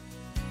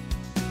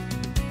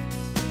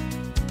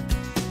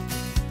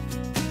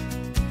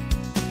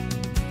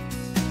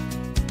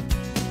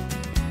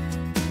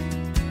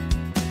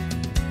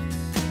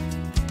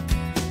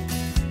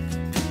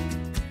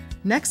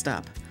 Next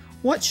up,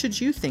 what should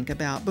you think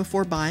about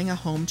before buying a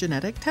home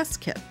genetic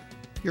test kit?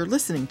 You're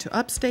listening to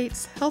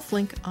Upstate's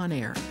HealthLink on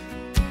Air.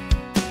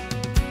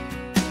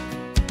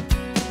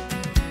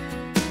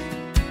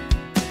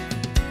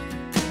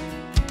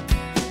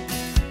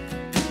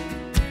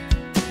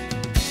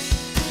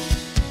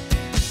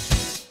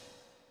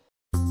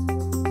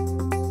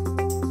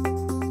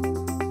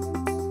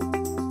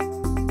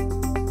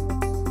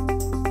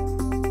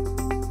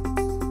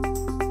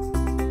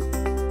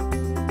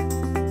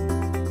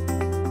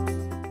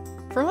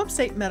 From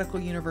Upstate Medical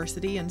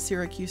University in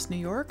Syracuse, New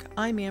York,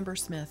 I'm Amber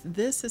Smith.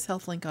 This is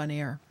HealthLink on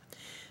Air.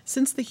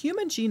 Since the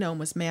human genome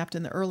was mapped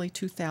in the early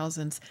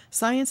 2000s,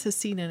 science has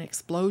seen an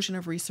explosion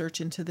of research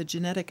into the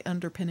genetic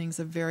underpinnings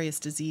of various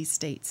disease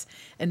states,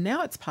 and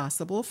now it's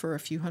possible for a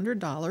few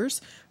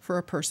 $100s for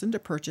a person to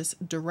purchase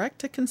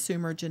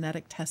direct-to-consumer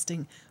genetic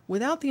testing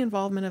without the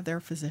involvement of their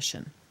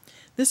physician.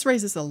 This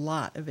raises a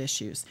lot of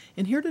issues,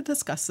 and here to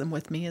discuss them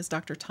with me is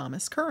Dr.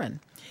 Thomas Curran.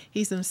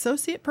 He's an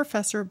associate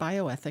professor of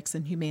bioethics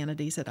and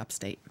humanities at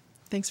Upstate.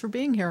 Thanks for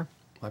being here.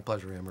 My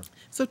pleasure, Amber.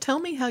 So tell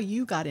me how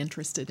you got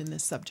interested in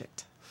this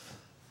subject.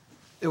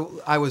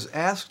 I was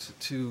asked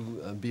to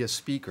be a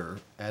speaker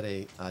at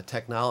a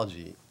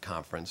technology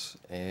conference,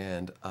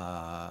 and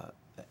I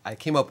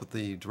came up with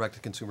the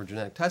direct-to-consumer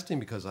genetic testing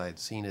because I had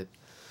seen it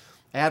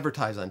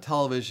advertised on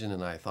television,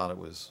 and I thought it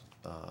was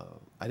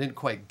I didn't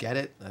quite get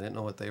it. I didn't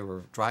know what they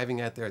were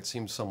driving at there. It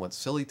seemed somewhat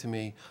silly to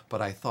me,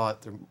 but I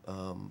thought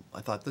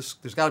there's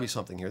got to be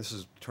something here. This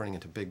is turning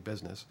into big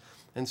business.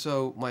 And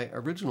so my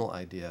original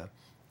idea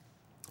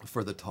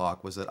for the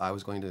talk was that I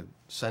was going to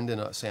send in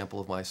a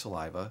sample of my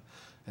saliva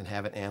and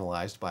have it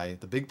analyzed by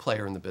the big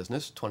player in the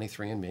business,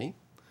 23andMe,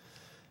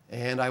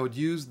 and I would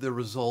use the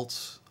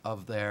results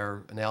of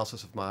their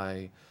analysis of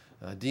my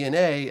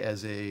DNA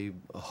as a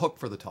hook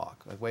for the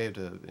talk, a way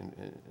to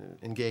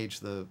engage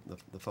the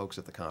folks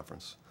at the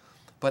conference.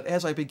 But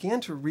as I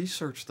began to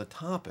research the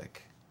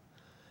topic,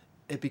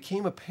 it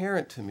became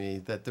apparent to me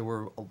that there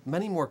were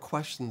many more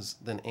questions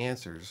than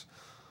answers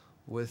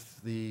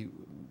with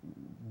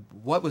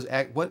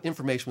what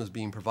information was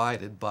being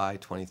provided by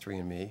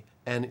 23andMe,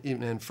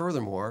 and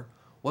furthermore,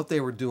 what they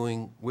were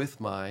doing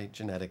with my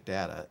genetic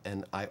data.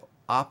 And I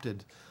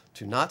opted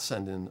to not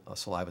send in a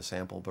saliva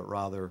sample, but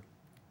rather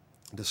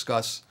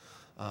discuss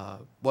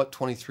what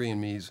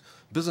 23andMe's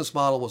business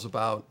model was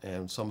about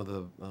and some of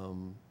the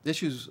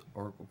issues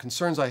or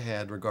concerns I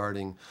had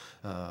regarding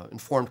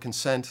informed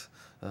consent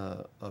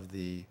of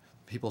the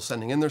people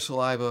sending in their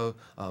saliva,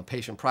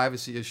 patient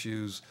privacy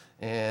issues,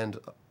 and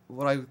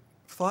what I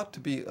thought to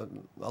be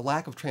a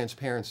lack of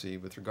transparency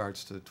with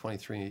regards to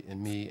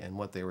 23andMe and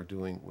what they were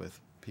doing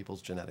with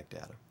people's genetic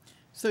data.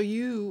 So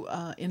you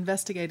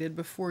investigated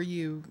before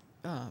you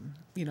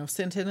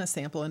sent in a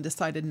sample and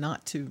decided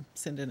not to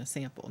send in a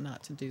sample,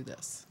 not to do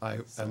this. I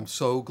am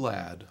so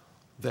glad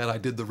that I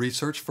did the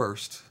research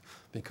first,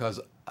 because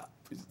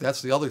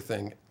that's the other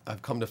thing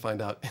I've come to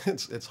find out.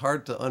 It's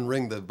hard to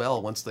unring the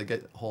bell once they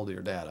get hold of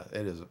your data.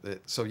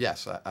 So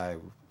yes, I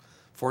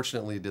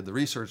fortunately did the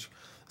research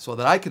so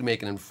that I could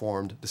make an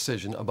informed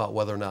decision about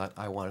whether or not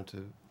I wanted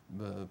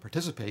to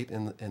participate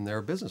in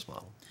their business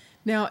model.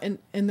 Now, and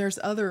there's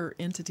other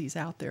entities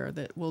out there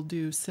that will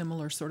do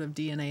similar sort of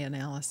DNA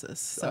analysis.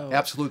 So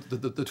absolutely.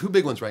 The two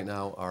big ones right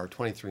now are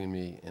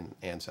 23andMe and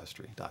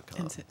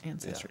Ancestry.com.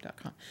 Ancestry.com.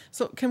 Yeah.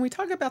 So can we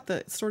talk about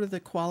the sort of the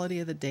quality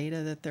of the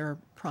data that they're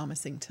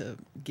promising to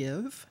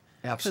give?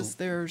 Absolutely. Because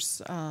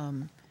there's,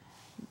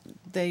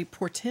 they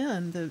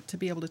portend to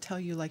be able to tell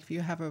you, like, if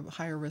you have a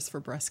higher risk for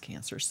breast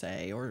cancer,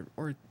 say,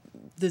 or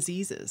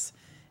diseases.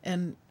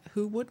 And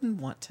who wouldn't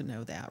want to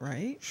know that,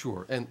 right?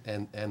 Sure. And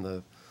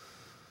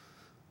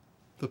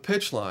the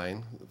pitch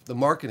line, the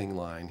marketing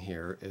line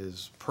here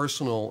is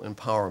personal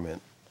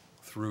empowerment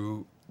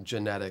through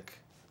genetic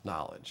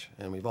knowledge.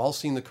 And we've all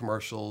seen the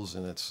commercials,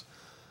 and it's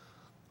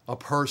a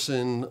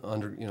person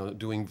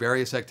doing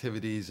various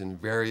activities in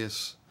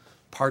various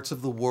parts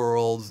of the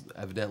world,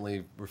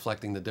 evidently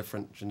reflecting the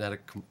different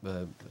genetic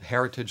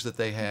heritage that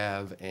they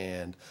have,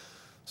 and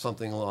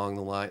something along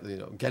the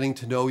line, getting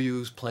to know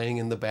you, playing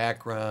in the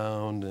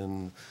background,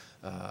 and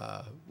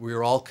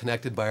we're all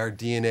connected by our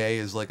DNA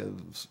is like a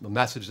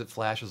message that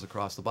flashes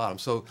across the bottom.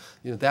 So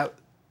that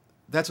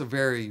that's a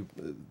very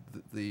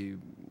the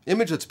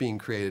image that's being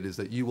created is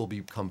that you will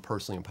become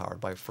personally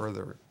empowered by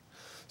further.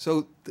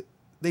 So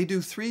they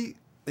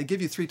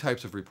give you three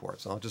types of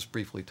reports. I'll just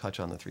briefly touch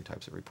on the three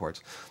types of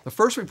reports. The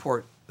first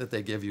report that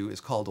they give you is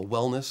called a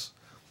wellness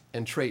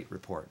and trait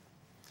report.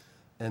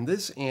 And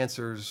this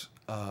answers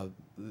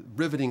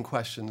riveting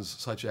questions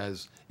such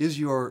as, is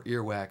your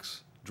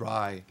earwax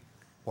dry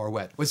or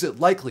wet? Was it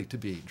likely to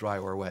be dry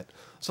or wet?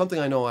 Something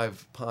I know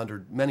I've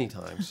pondered many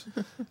times.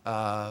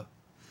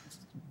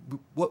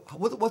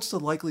 What's the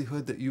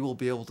likelihood that you will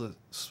be able to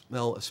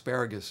smell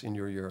asparagus in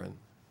your urine?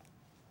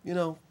 You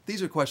know,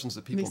 these are questions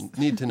that people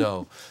need to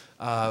know.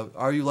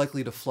 Are you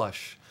likely to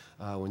flush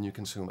when you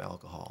consume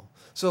alcohol?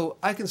 So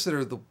I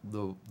consider the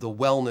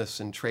wellness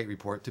and trait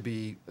report to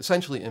be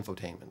essentially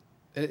infotainment.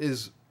 It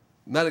is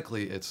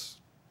medically, it's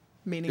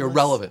Meaningless.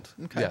 irrelevant.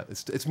 Okay. Yeah,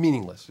 it's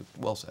meaningless.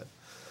 Well said.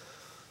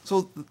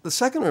 So the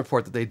second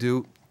report that they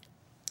do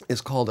is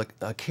called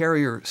a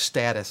carrier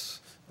status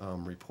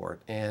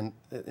report, and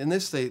in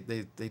this they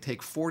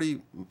take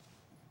 40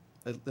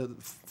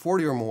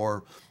 or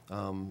more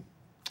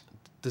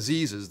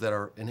diseases that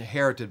are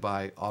inherited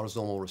by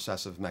autosomal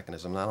recessive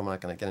mechanism. Now, I'm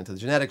not going to get into the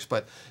genetics,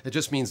 but it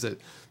just means that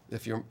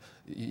if your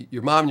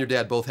mom and your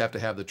dad both have to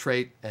have the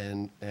trait,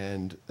 and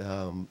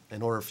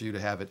in order for you to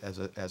have it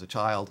as a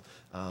child,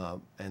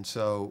 and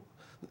so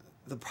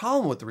the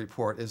problem with the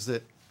report is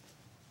that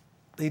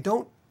they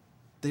don't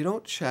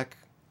check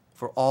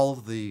for all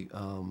of the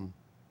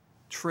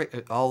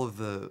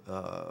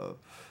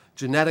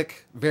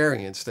genetic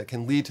variants that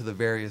can lead to the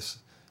various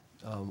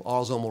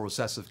autosomal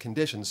recessive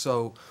conditions.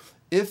 So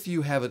if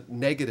you have a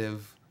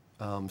negative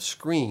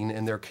screen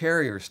in their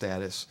carrier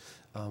status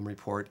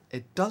report,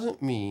 it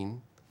doesn't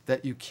mean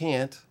that you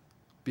can't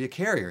be a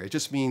carrier. It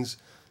just means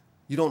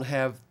you don't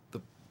have the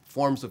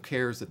forms of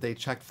carriers that they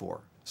checked for.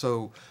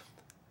 So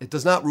it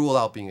does not rule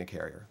out being a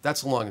carrier.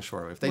 That's the long and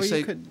short of it. If they say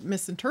you could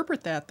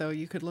misinterpret that, though.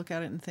 You could look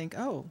at it and think,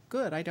 "Oh,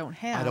 good, I don't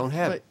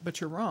have."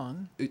 But you're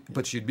wrong.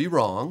 But you'd be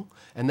wrong,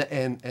 and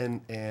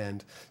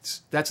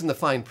that's in the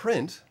fine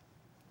print,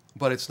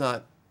 but it's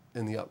not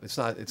in the up. It's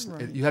not.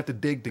 Right. You have to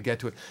dig to get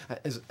to it.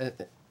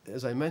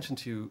 As I mentioned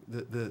to you,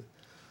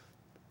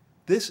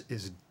 this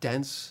is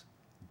dense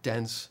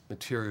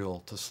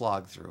material to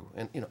slog through,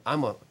 and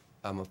I'm a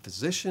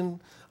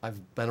physician.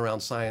 I've been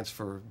around science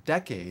for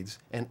decades,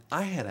 and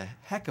I had a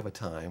heck of a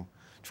time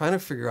trying to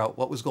figure out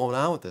what was going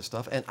on with this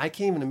stuff. And I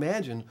can't even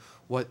imagine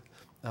what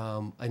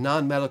a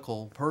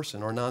non-medical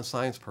person or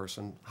non-science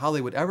person, how they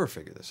would ever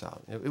figure this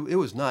out. It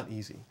was not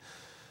easy.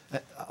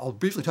 I'll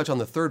briefly touch on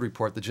the third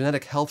report, the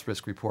genetic health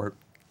risk report.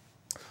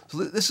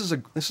 So this is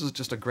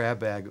just a grab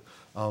bag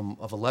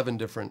of 11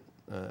 different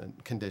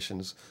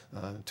conditions.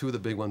 Two of the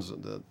big ones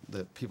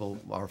that people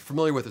are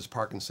familiar with is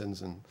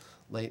Parkinson's and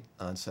late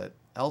onset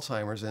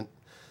Alzheimer's. And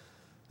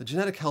the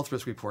genetic health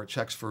risk report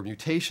checks for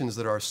mutations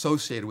that are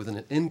associated with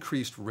an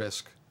increased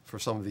risk for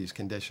some of these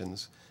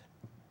conditions.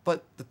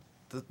 But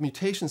the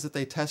mutations that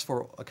they test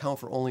for account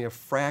for only a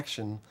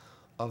fraction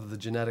of the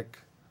genetic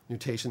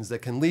mutations that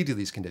can lead to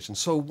these conditions.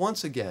 So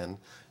once again,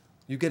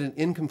 you get an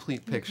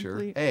incomplete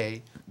picture,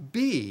 A.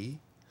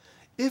 B,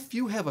 if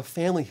you have a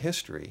family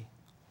history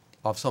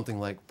of something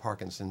like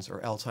Parkinson's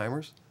or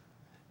Alzheimer's,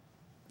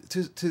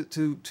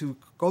 to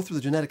go through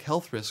the genetic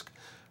health risk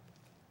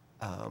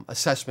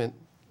assessment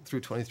through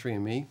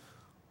 23andMe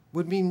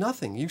would mean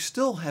nothing. You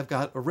still have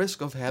got a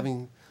risk of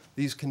having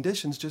these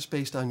conditions just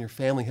based on your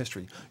family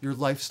history, your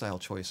lifestyle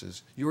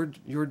choices, your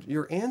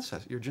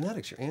ancestry, your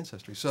genetics, your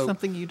ancestry. So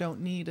something you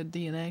don't need a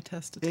DNA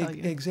test to tell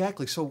you.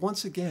 Exactly. So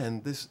once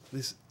again,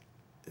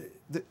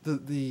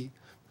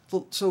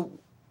 so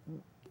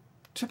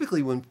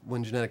typically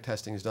when genetic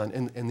testing is done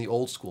in the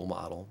old school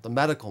model, the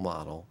medical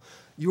model,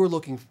 you are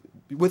looking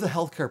with a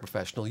healthcare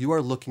professional. You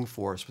are looking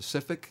for a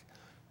specific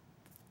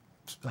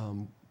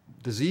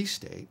disease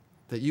state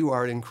that you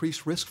are at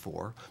increased risk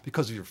for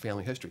because of your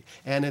family history,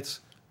 and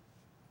it's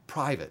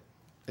private.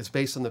 It's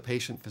based on the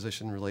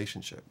patient-physician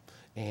relationship,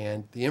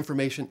 and the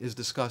information is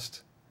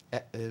discussed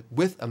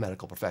with a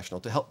medical professional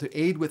to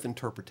aid with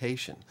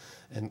interpretation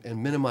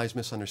and minimize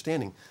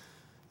misunderstanding.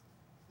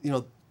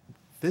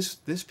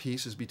 This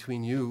piece is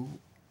between you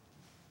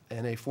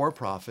and a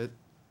for-profit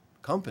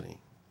company,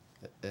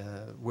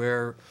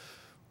 where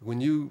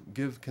when you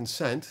give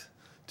consent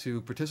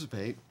to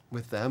participate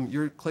with them,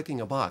 you're clicking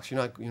a box.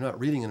 You're not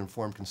reading an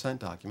informed consent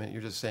document.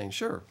 You're just saying,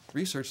 sure,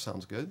 research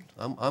sounds good.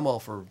 I'm all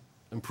for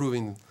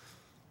improving,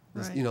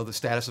 Right. The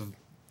status of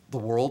the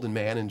world and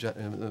man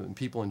and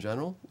people in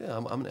general. Yeah,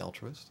 I'm an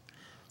altruist.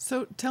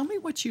 So tell me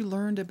what you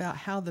learned about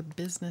how the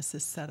business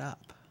is set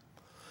up.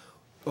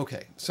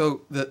 Okay,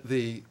 so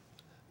I've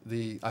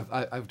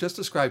just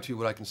described to you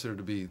what I consider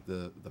to be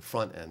the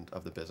front end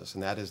of the business,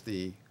 and that is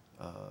the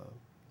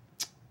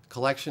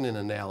collection and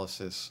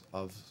analysis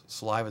of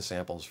saliva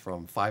samples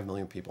from 5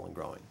 million people and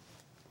growing.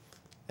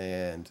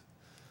 And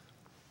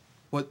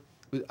what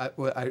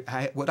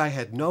I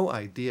had no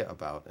idea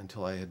about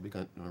until I had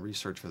begun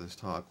research for this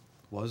talk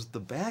was the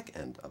back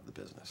end of the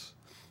business.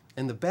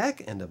 And the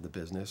back end of the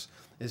business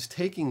is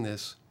taking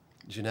this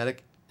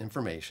genetic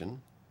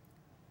information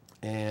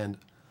and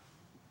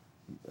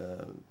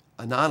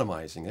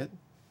anonymizing it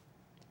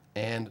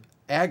and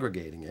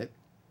aggregating it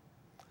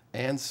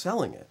and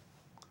selling it.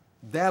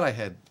 That I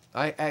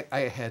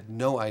had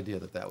no idea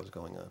that was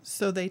going on.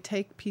 So they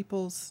take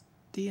people's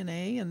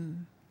DNA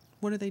and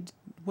what do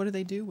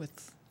they do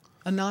with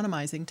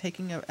anonymizing,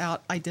 taking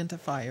out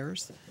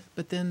identifiers,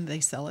 but then they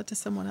sell it to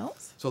someone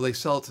else? So they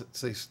sell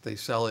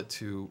it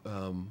to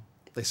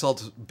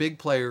big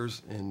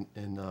players in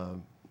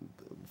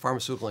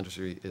pharmaceutical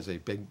industry is a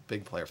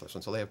big player for this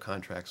one. So they have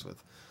contracts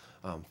with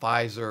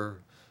Pfizer,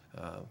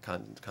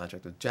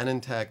 contract with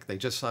Genentech. They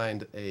just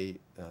signed a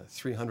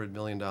 $300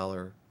 million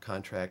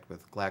contract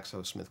with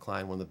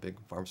GlaxoSmithKline, one of the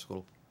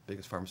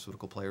biggest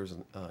pharmaceutical players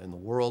in the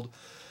world,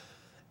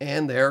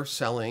 and they're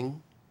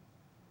selling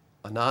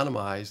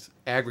anonymized,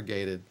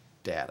 aggregated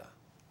data.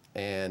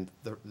 And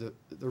the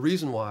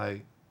reason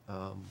why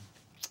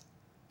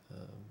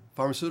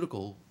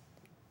pharmaceutical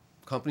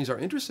companies are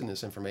interested in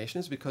this information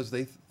is because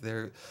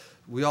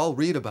we all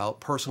read about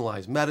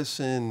personalized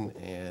medicine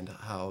and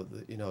how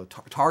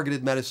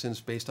targeted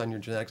medicines based on your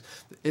genetics.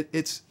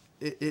 That's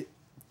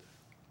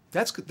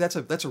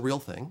a real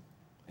thing,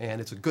 and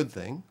it's a good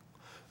thing.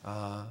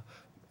 But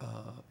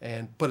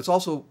it's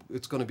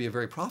going to be a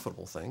very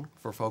profitable thing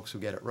for folks who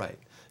get it right.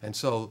 And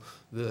so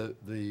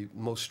the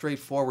most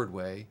straightforward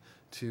way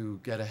to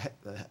get a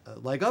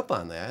leg up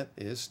on that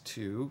is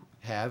to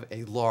have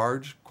a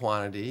large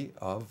quantity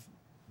of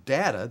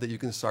data that you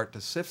can start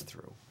to sift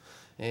through.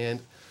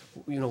 And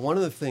one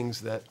of the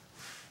things that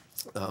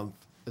I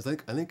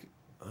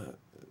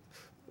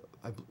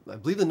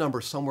believe the number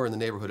is somewhere in the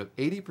neighborhood of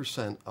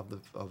 80%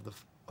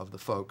 of the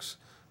folks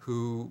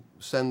who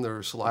send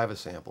their saliva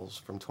samples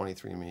from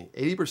 23andMe,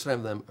 80%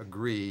 of them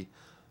agree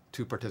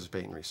to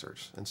participate in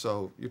research. And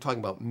so you're talking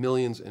about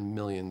millions and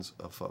millions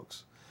of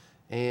folks.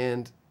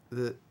 And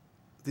the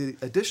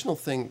additional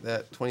thing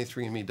that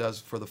 23andMe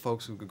does for the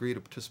folks who agree to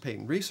participate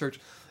in research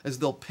is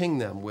they'll ping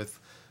them with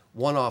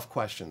one-off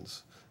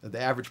questions. The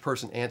average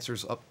person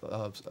answers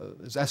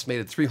is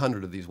estimated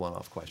 300 of these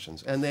one-off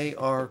questions. And they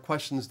are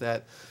questions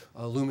that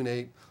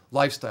illuminate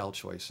lifestyle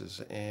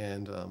choices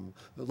and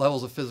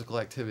levels of physical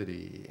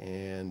activity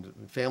and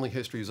family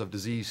histories of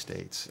disease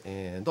states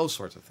and those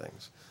sorts of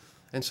things.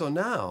 And so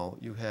now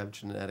you have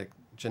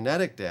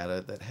genetic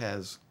data that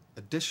has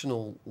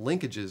additional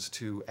linkages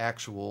to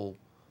actual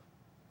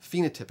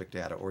phenotypic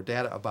data or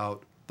data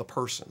about the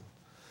person.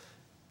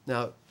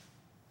 Now,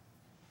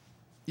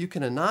 you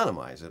can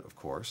anonymize it, of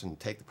course, and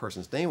take the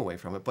person's name away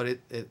from it, but it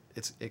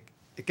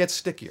gets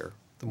stickier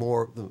the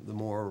more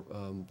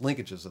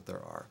linkages that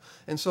there are.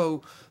 And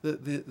so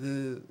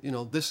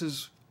this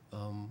is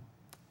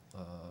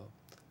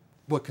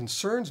what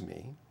concerns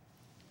me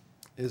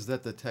is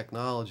that the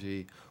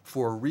technology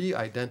for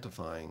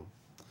re-identifying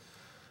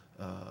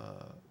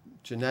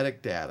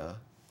genetic data,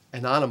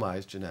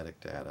 anonymized genetic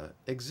data,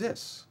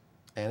 exists,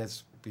 and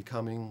it's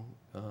becoming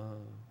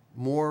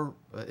more.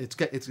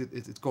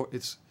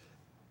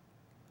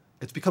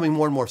 It's becoming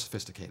more and more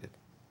sophisticated.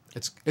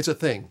 It's a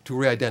thing to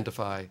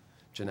re-identify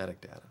genetic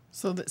data.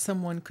 So that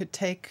someone could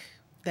take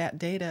that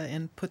data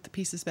and put the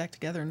pieces back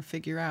together and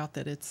figure out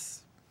that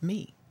it's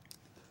me.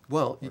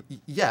 Well,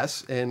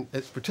 yes, and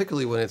it's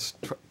particularly when it's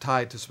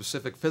tied to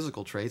specific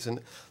physical traits.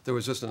 And there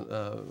was just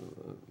a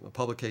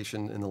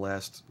publication in the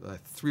last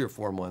 3 or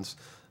 4 months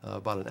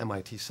about an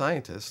MIT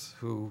scientist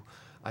who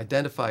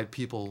identified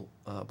people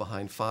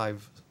behind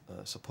 5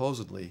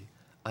 supposedly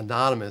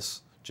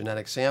anonymous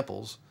genetic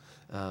samples,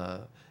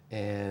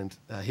 and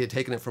he had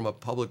taken it from a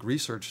public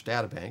research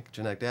genetic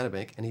data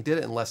bank, and he did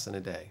it in less than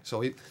a day. So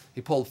he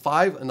pulled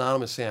 5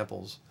 anonymous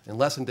samples in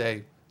less than a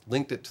day,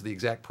 linked it to the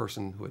exact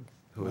person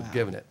who had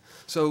given it.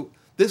 So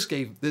this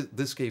gave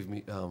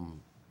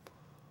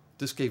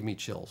me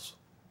chills,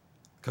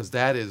 because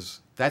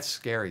that's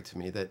scary to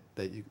me that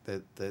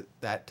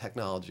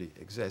technology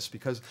exists,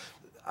 because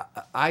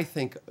I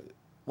think,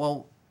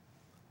 well,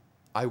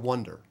 I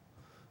wonder.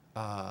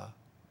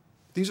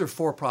 These are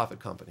for-profit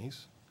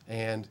companies,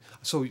 and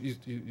so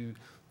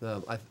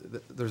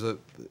there's a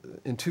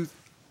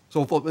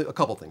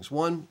couple things.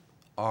 One,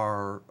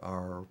 our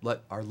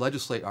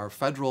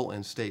federal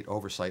and state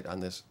oversight on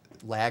this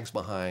lags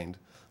behind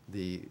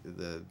the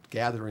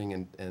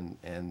gathering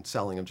and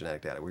selling of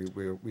genetic data.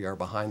 We are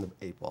behind the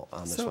 8 ball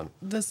on this one.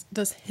 Does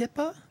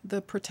HIPAA,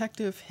 the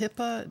protective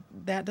HIPAA,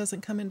 that doesn't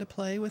come into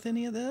play with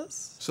any of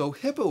this? So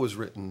HIPAA was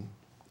written,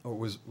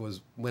 or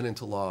went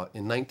into law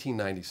in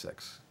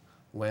 1996,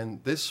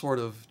 when this sort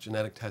of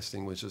genetic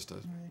testing was just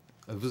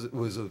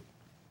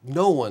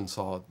no one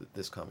saw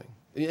this coming.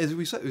 As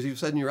you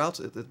said in your outs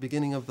at the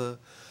beginning of the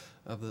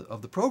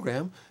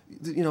program,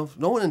 no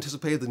one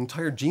anticipated the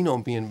entire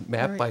genome being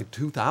mapped by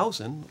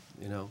 2000.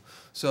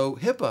 So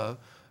HIPAA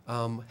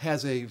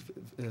has a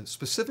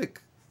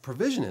specific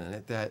provision in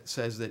it that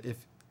says that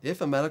if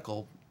a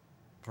medical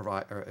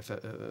provider,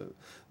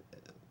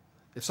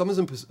 if someone's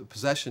in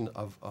possession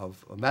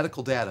of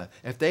medical data,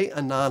 if they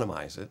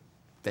anonymize it,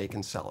 they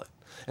can sell it.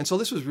 And so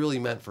this was really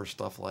meant for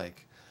stuff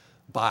like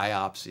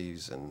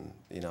biopsies, and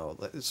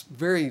it's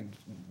very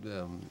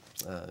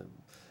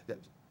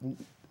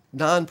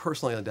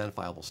non-personally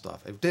identifiable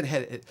stuff.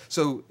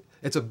 So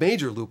it's a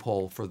major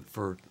loophole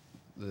for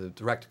the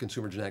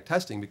direct-to-consumer genetic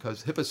testing,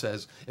 because HIPAA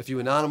says if you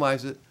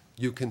anonymize it,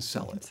 you can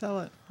sell it. Sell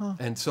it. Huh.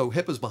 And so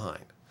HIPAA's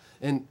behind.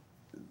 And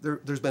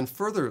there's been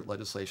further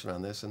legislation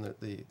on this, and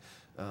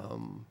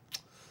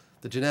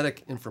the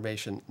Genetic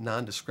Information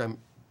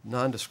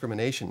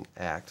Non-Discrimination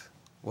Act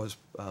was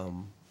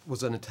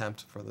an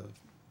attempt for the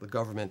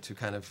government to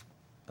kind of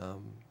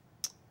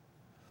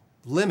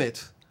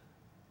limit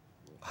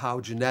how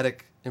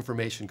genetic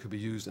information could be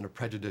used in a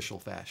prejudicial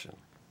fashion.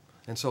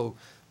 And so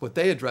what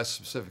they address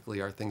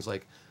specifically are things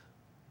like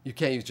you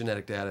can't use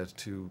genetic data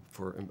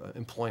for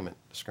employment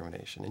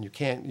discrimination, and you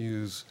can't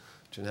use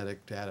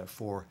genetic data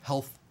for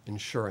health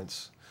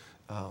insurance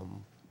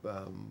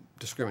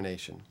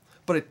discrimination.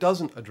 But it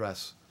doesn't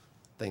address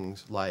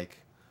things like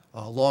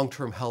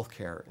long-term health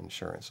care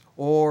insurance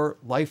or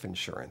life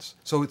insurance.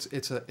 So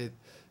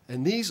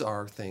and these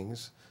are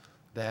things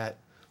that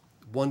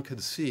one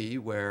could see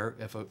where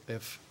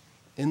if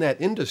in that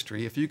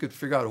industry, if you could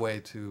figure out a way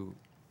to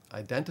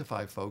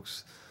identify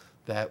folks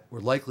that were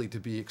likely to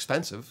be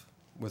expensive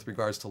with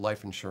regards to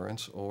life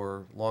insurance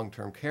or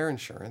long-term care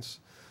insurance,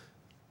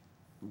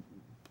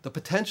 the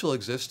potential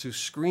exists to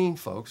screen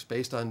folks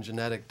based on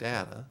genetic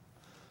data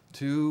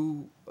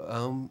to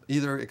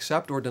either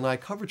accept or deny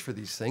coverage for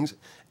these things,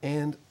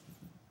 and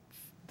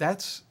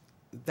that's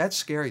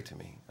scary to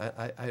me.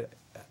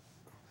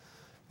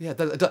 It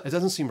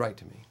doesn't seem right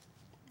to me,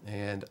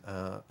 and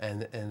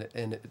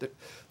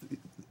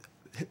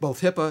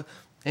both HIPAA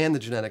and the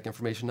Genetic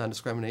Information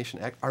Non-Discrimination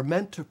Act are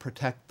meant to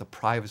protect the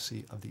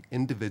privacy of the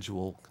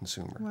individual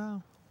consumer.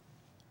 Wow.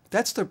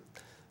 They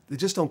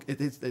just don't.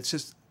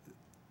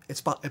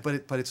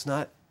 But it's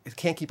not. It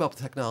can't keep up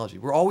with technology.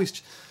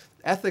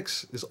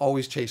 Ethics is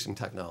always chasing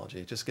technology.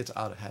 It just gets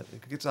out ahead.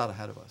 It gets out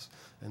ahead of us.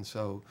 And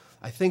so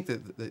I think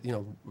that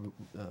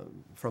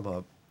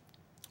from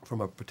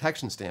a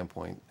protection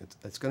standpoint,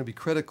 it's going to be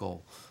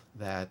critical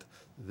that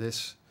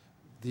these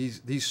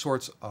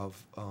sorts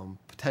of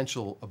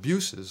potential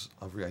abuses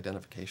of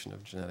re-identification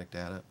of genetic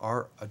data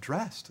are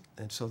addressed,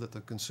 and so that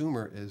the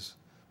consumer is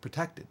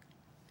protected.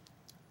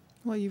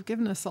 Well, you've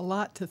given us a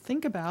lot to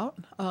think about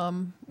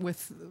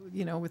with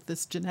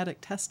this genetic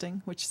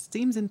testing, which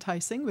seems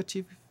enticing, but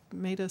you've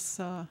made us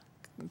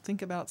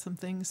think about some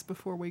things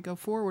before we go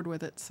forward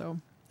with it. So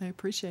I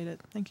appreciate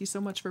it. Thank you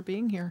so much for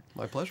being here.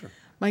 My pleasure.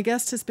 My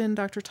guest has been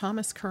Dr.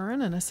 Thomas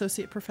Curran, an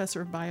associate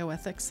professor of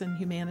bioethics and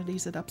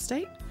humanities at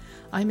Upstate.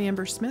 I'm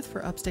Amber Smith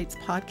for Upstate's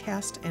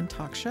podcast and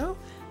talk show,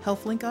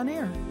 HealthLink on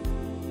Air.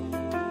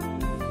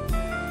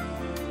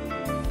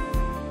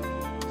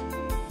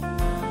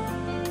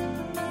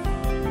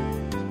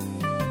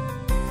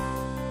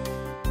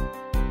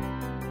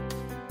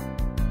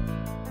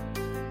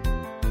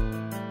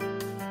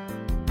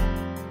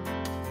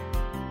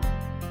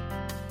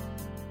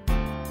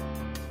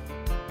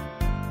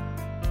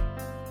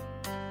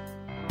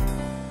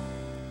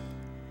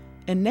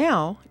 And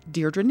now,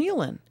 Deirdre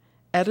Nealon,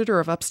 editor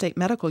of Upstate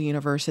Medical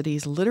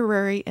University's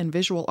literary and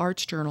visual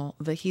arts journal,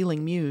 The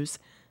Healing Muse,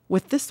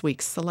 with this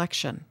week's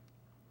selection.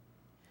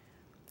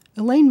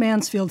 Elaine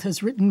Mansfield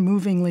has written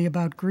movingly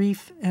about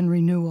grief and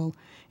renewal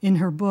in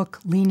her book,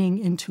 Leaning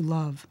into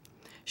Love.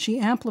 She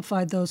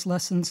amplified those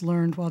lessons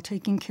learned while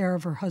taking care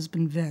of her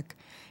husband, Vic,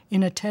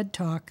 in a TED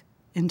Talk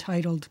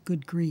entitled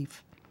Good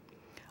Grief.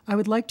 I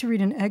would like to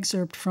read an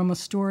excerpt from a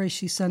story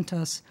she sent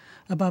us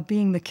about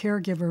being the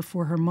caregiver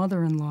for her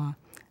mother-in-law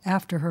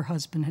after her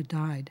husband had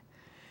died.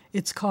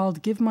 It's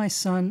called Give My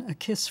Son a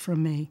Kiss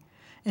from Me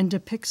and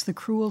depicts the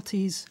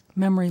cruelties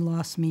memory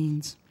loss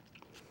means.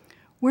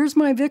 "Where's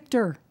my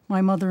Victor?" my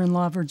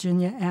mother-in-law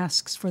Virginia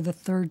asks for the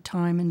third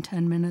time in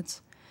 10 minutes.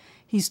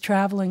 "He's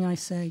traveling," I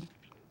say.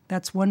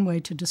 That's one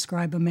way to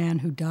describe a man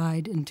who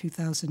died in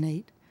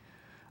 2008.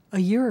 A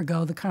year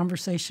ago, the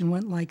conversation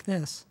went like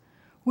this.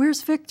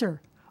 "Where's Victor?"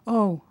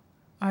 "Oh,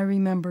 I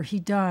remember. He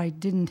died,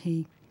 didn't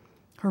he?"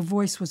 Her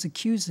voice was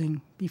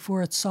accusing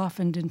before it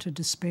softened into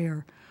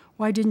despair.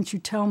 "Why didn't you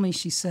tell me?"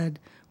 she said,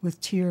 with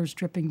tears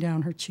dripping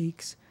down her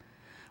cheeks.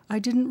 I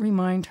didn't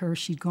remind her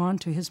she'd gone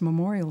to his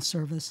memorial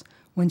service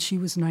when she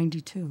was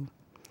 92.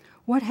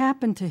 "What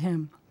happened to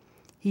him?"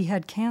 "He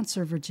had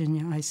cancer,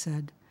 Virginia," I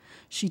said.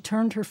 She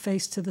turned her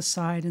face to the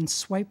side and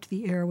swiped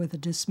the air with a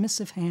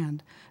dismissive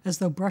hand, as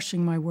though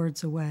brushing my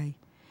words away.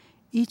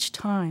 Each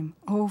time,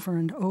 over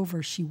and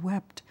over, she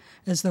wept,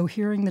 as though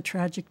hearing the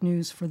tragic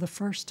news for the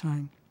first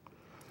time.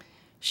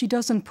 She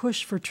doesn't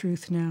push for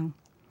truth now.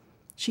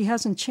 She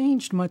hasn't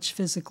changed much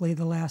physically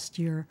the last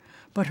year,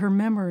 but her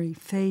memory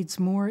fades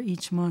more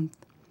each month.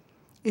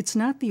 It's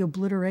not the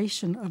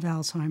obliteration of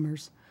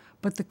Alzheimer's,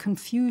 but the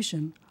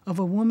confusion of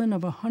a woman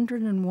of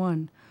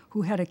 101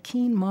 who had a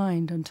keen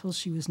mind until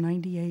she was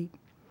 98.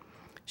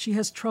 She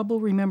has trouble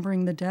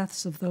remembering the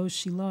deaths of those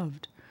she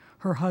loved,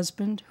 her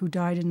husband, who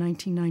died in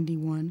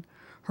 1991,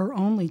 her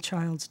only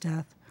child's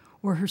death,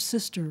 or her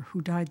sister,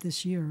 who died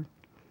this year.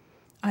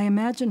 I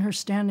imagine her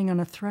standing on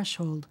a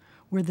threshold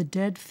where the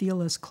dead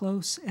feel as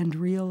close and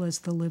real as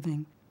the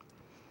living.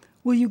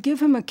 "Will you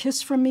give him a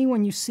kiss from me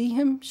when you see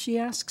him?" she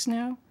asks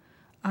now.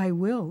 "I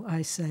will,"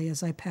 I say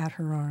as I pat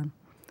her arm.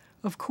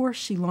 Of course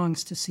she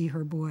longs to see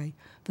her boy,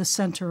 the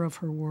center of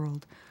her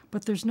world,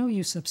 but there's no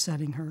use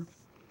upsetting her.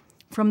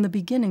 From the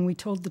beginning, we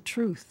told the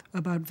truth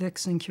about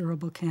Vic's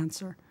incurable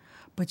cancer,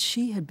 but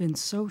she had been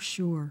so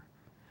sure.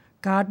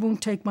 God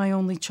won't take my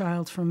only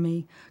child from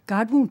me.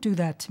 God won't do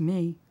that to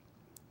me.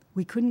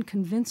 We couldn't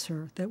convince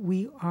her that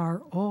we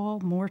are all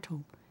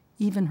mortal,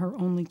 even her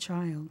only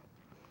child.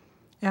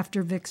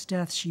 After Vic's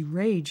death, she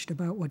raged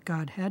about what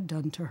God had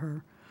done to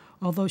her.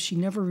 Although she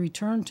never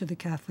returned to the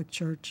Catholic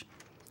Church,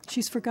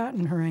 she's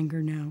forgotten her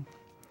anger now.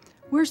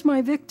 "Where's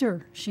my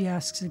Victor?" she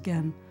asks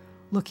again,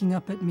 looking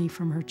up at me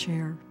from her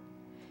chair.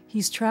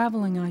 "He's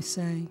traveling," I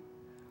say.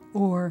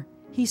 Or,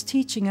 "He's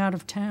teaching out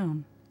of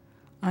town."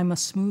 I'm a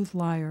smooth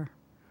liar.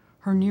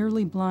 Her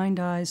nearly blind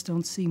eyes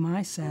don't see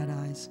my sad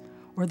eyes,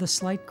 or the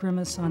slight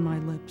grimace on my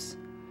lips.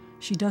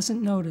 She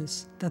doesn't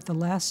notice that the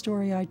last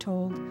story I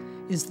told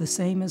is the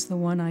same as the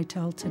one I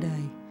tell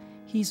today.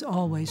 He's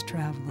always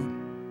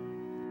traveling.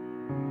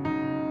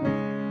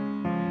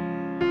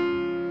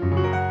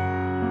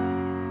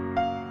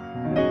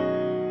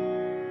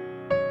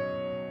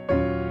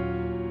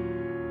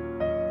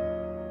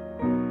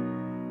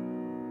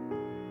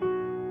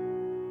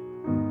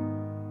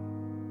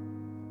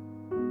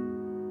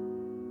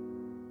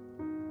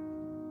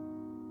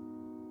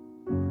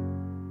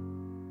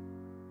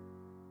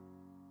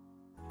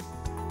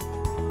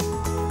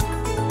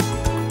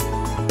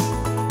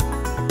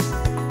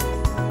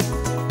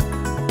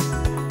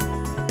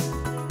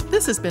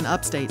 This has been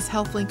Upstate's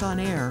HealthLink on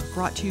Air,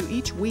 brought to you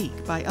each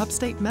week by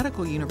Upstate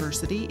Medical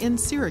University in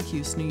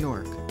Syracuse, New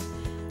York.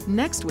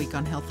 Next week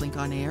on HealthLink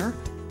on Air,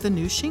 the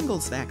new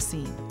shingles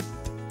vaccine.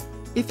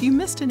 If you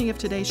missed any of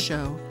today's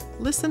show,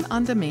 listen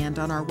on demand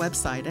on our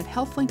website at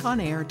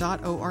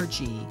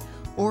healthlinkonair.org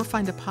or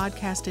find a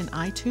podcast in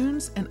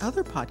iTunes and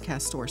other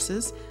podcast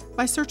sources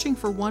by searching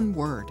for one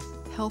word,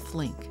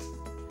 HealthLink.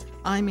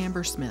 I'm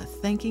Amber Smith,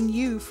 thanking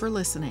you for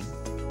listening.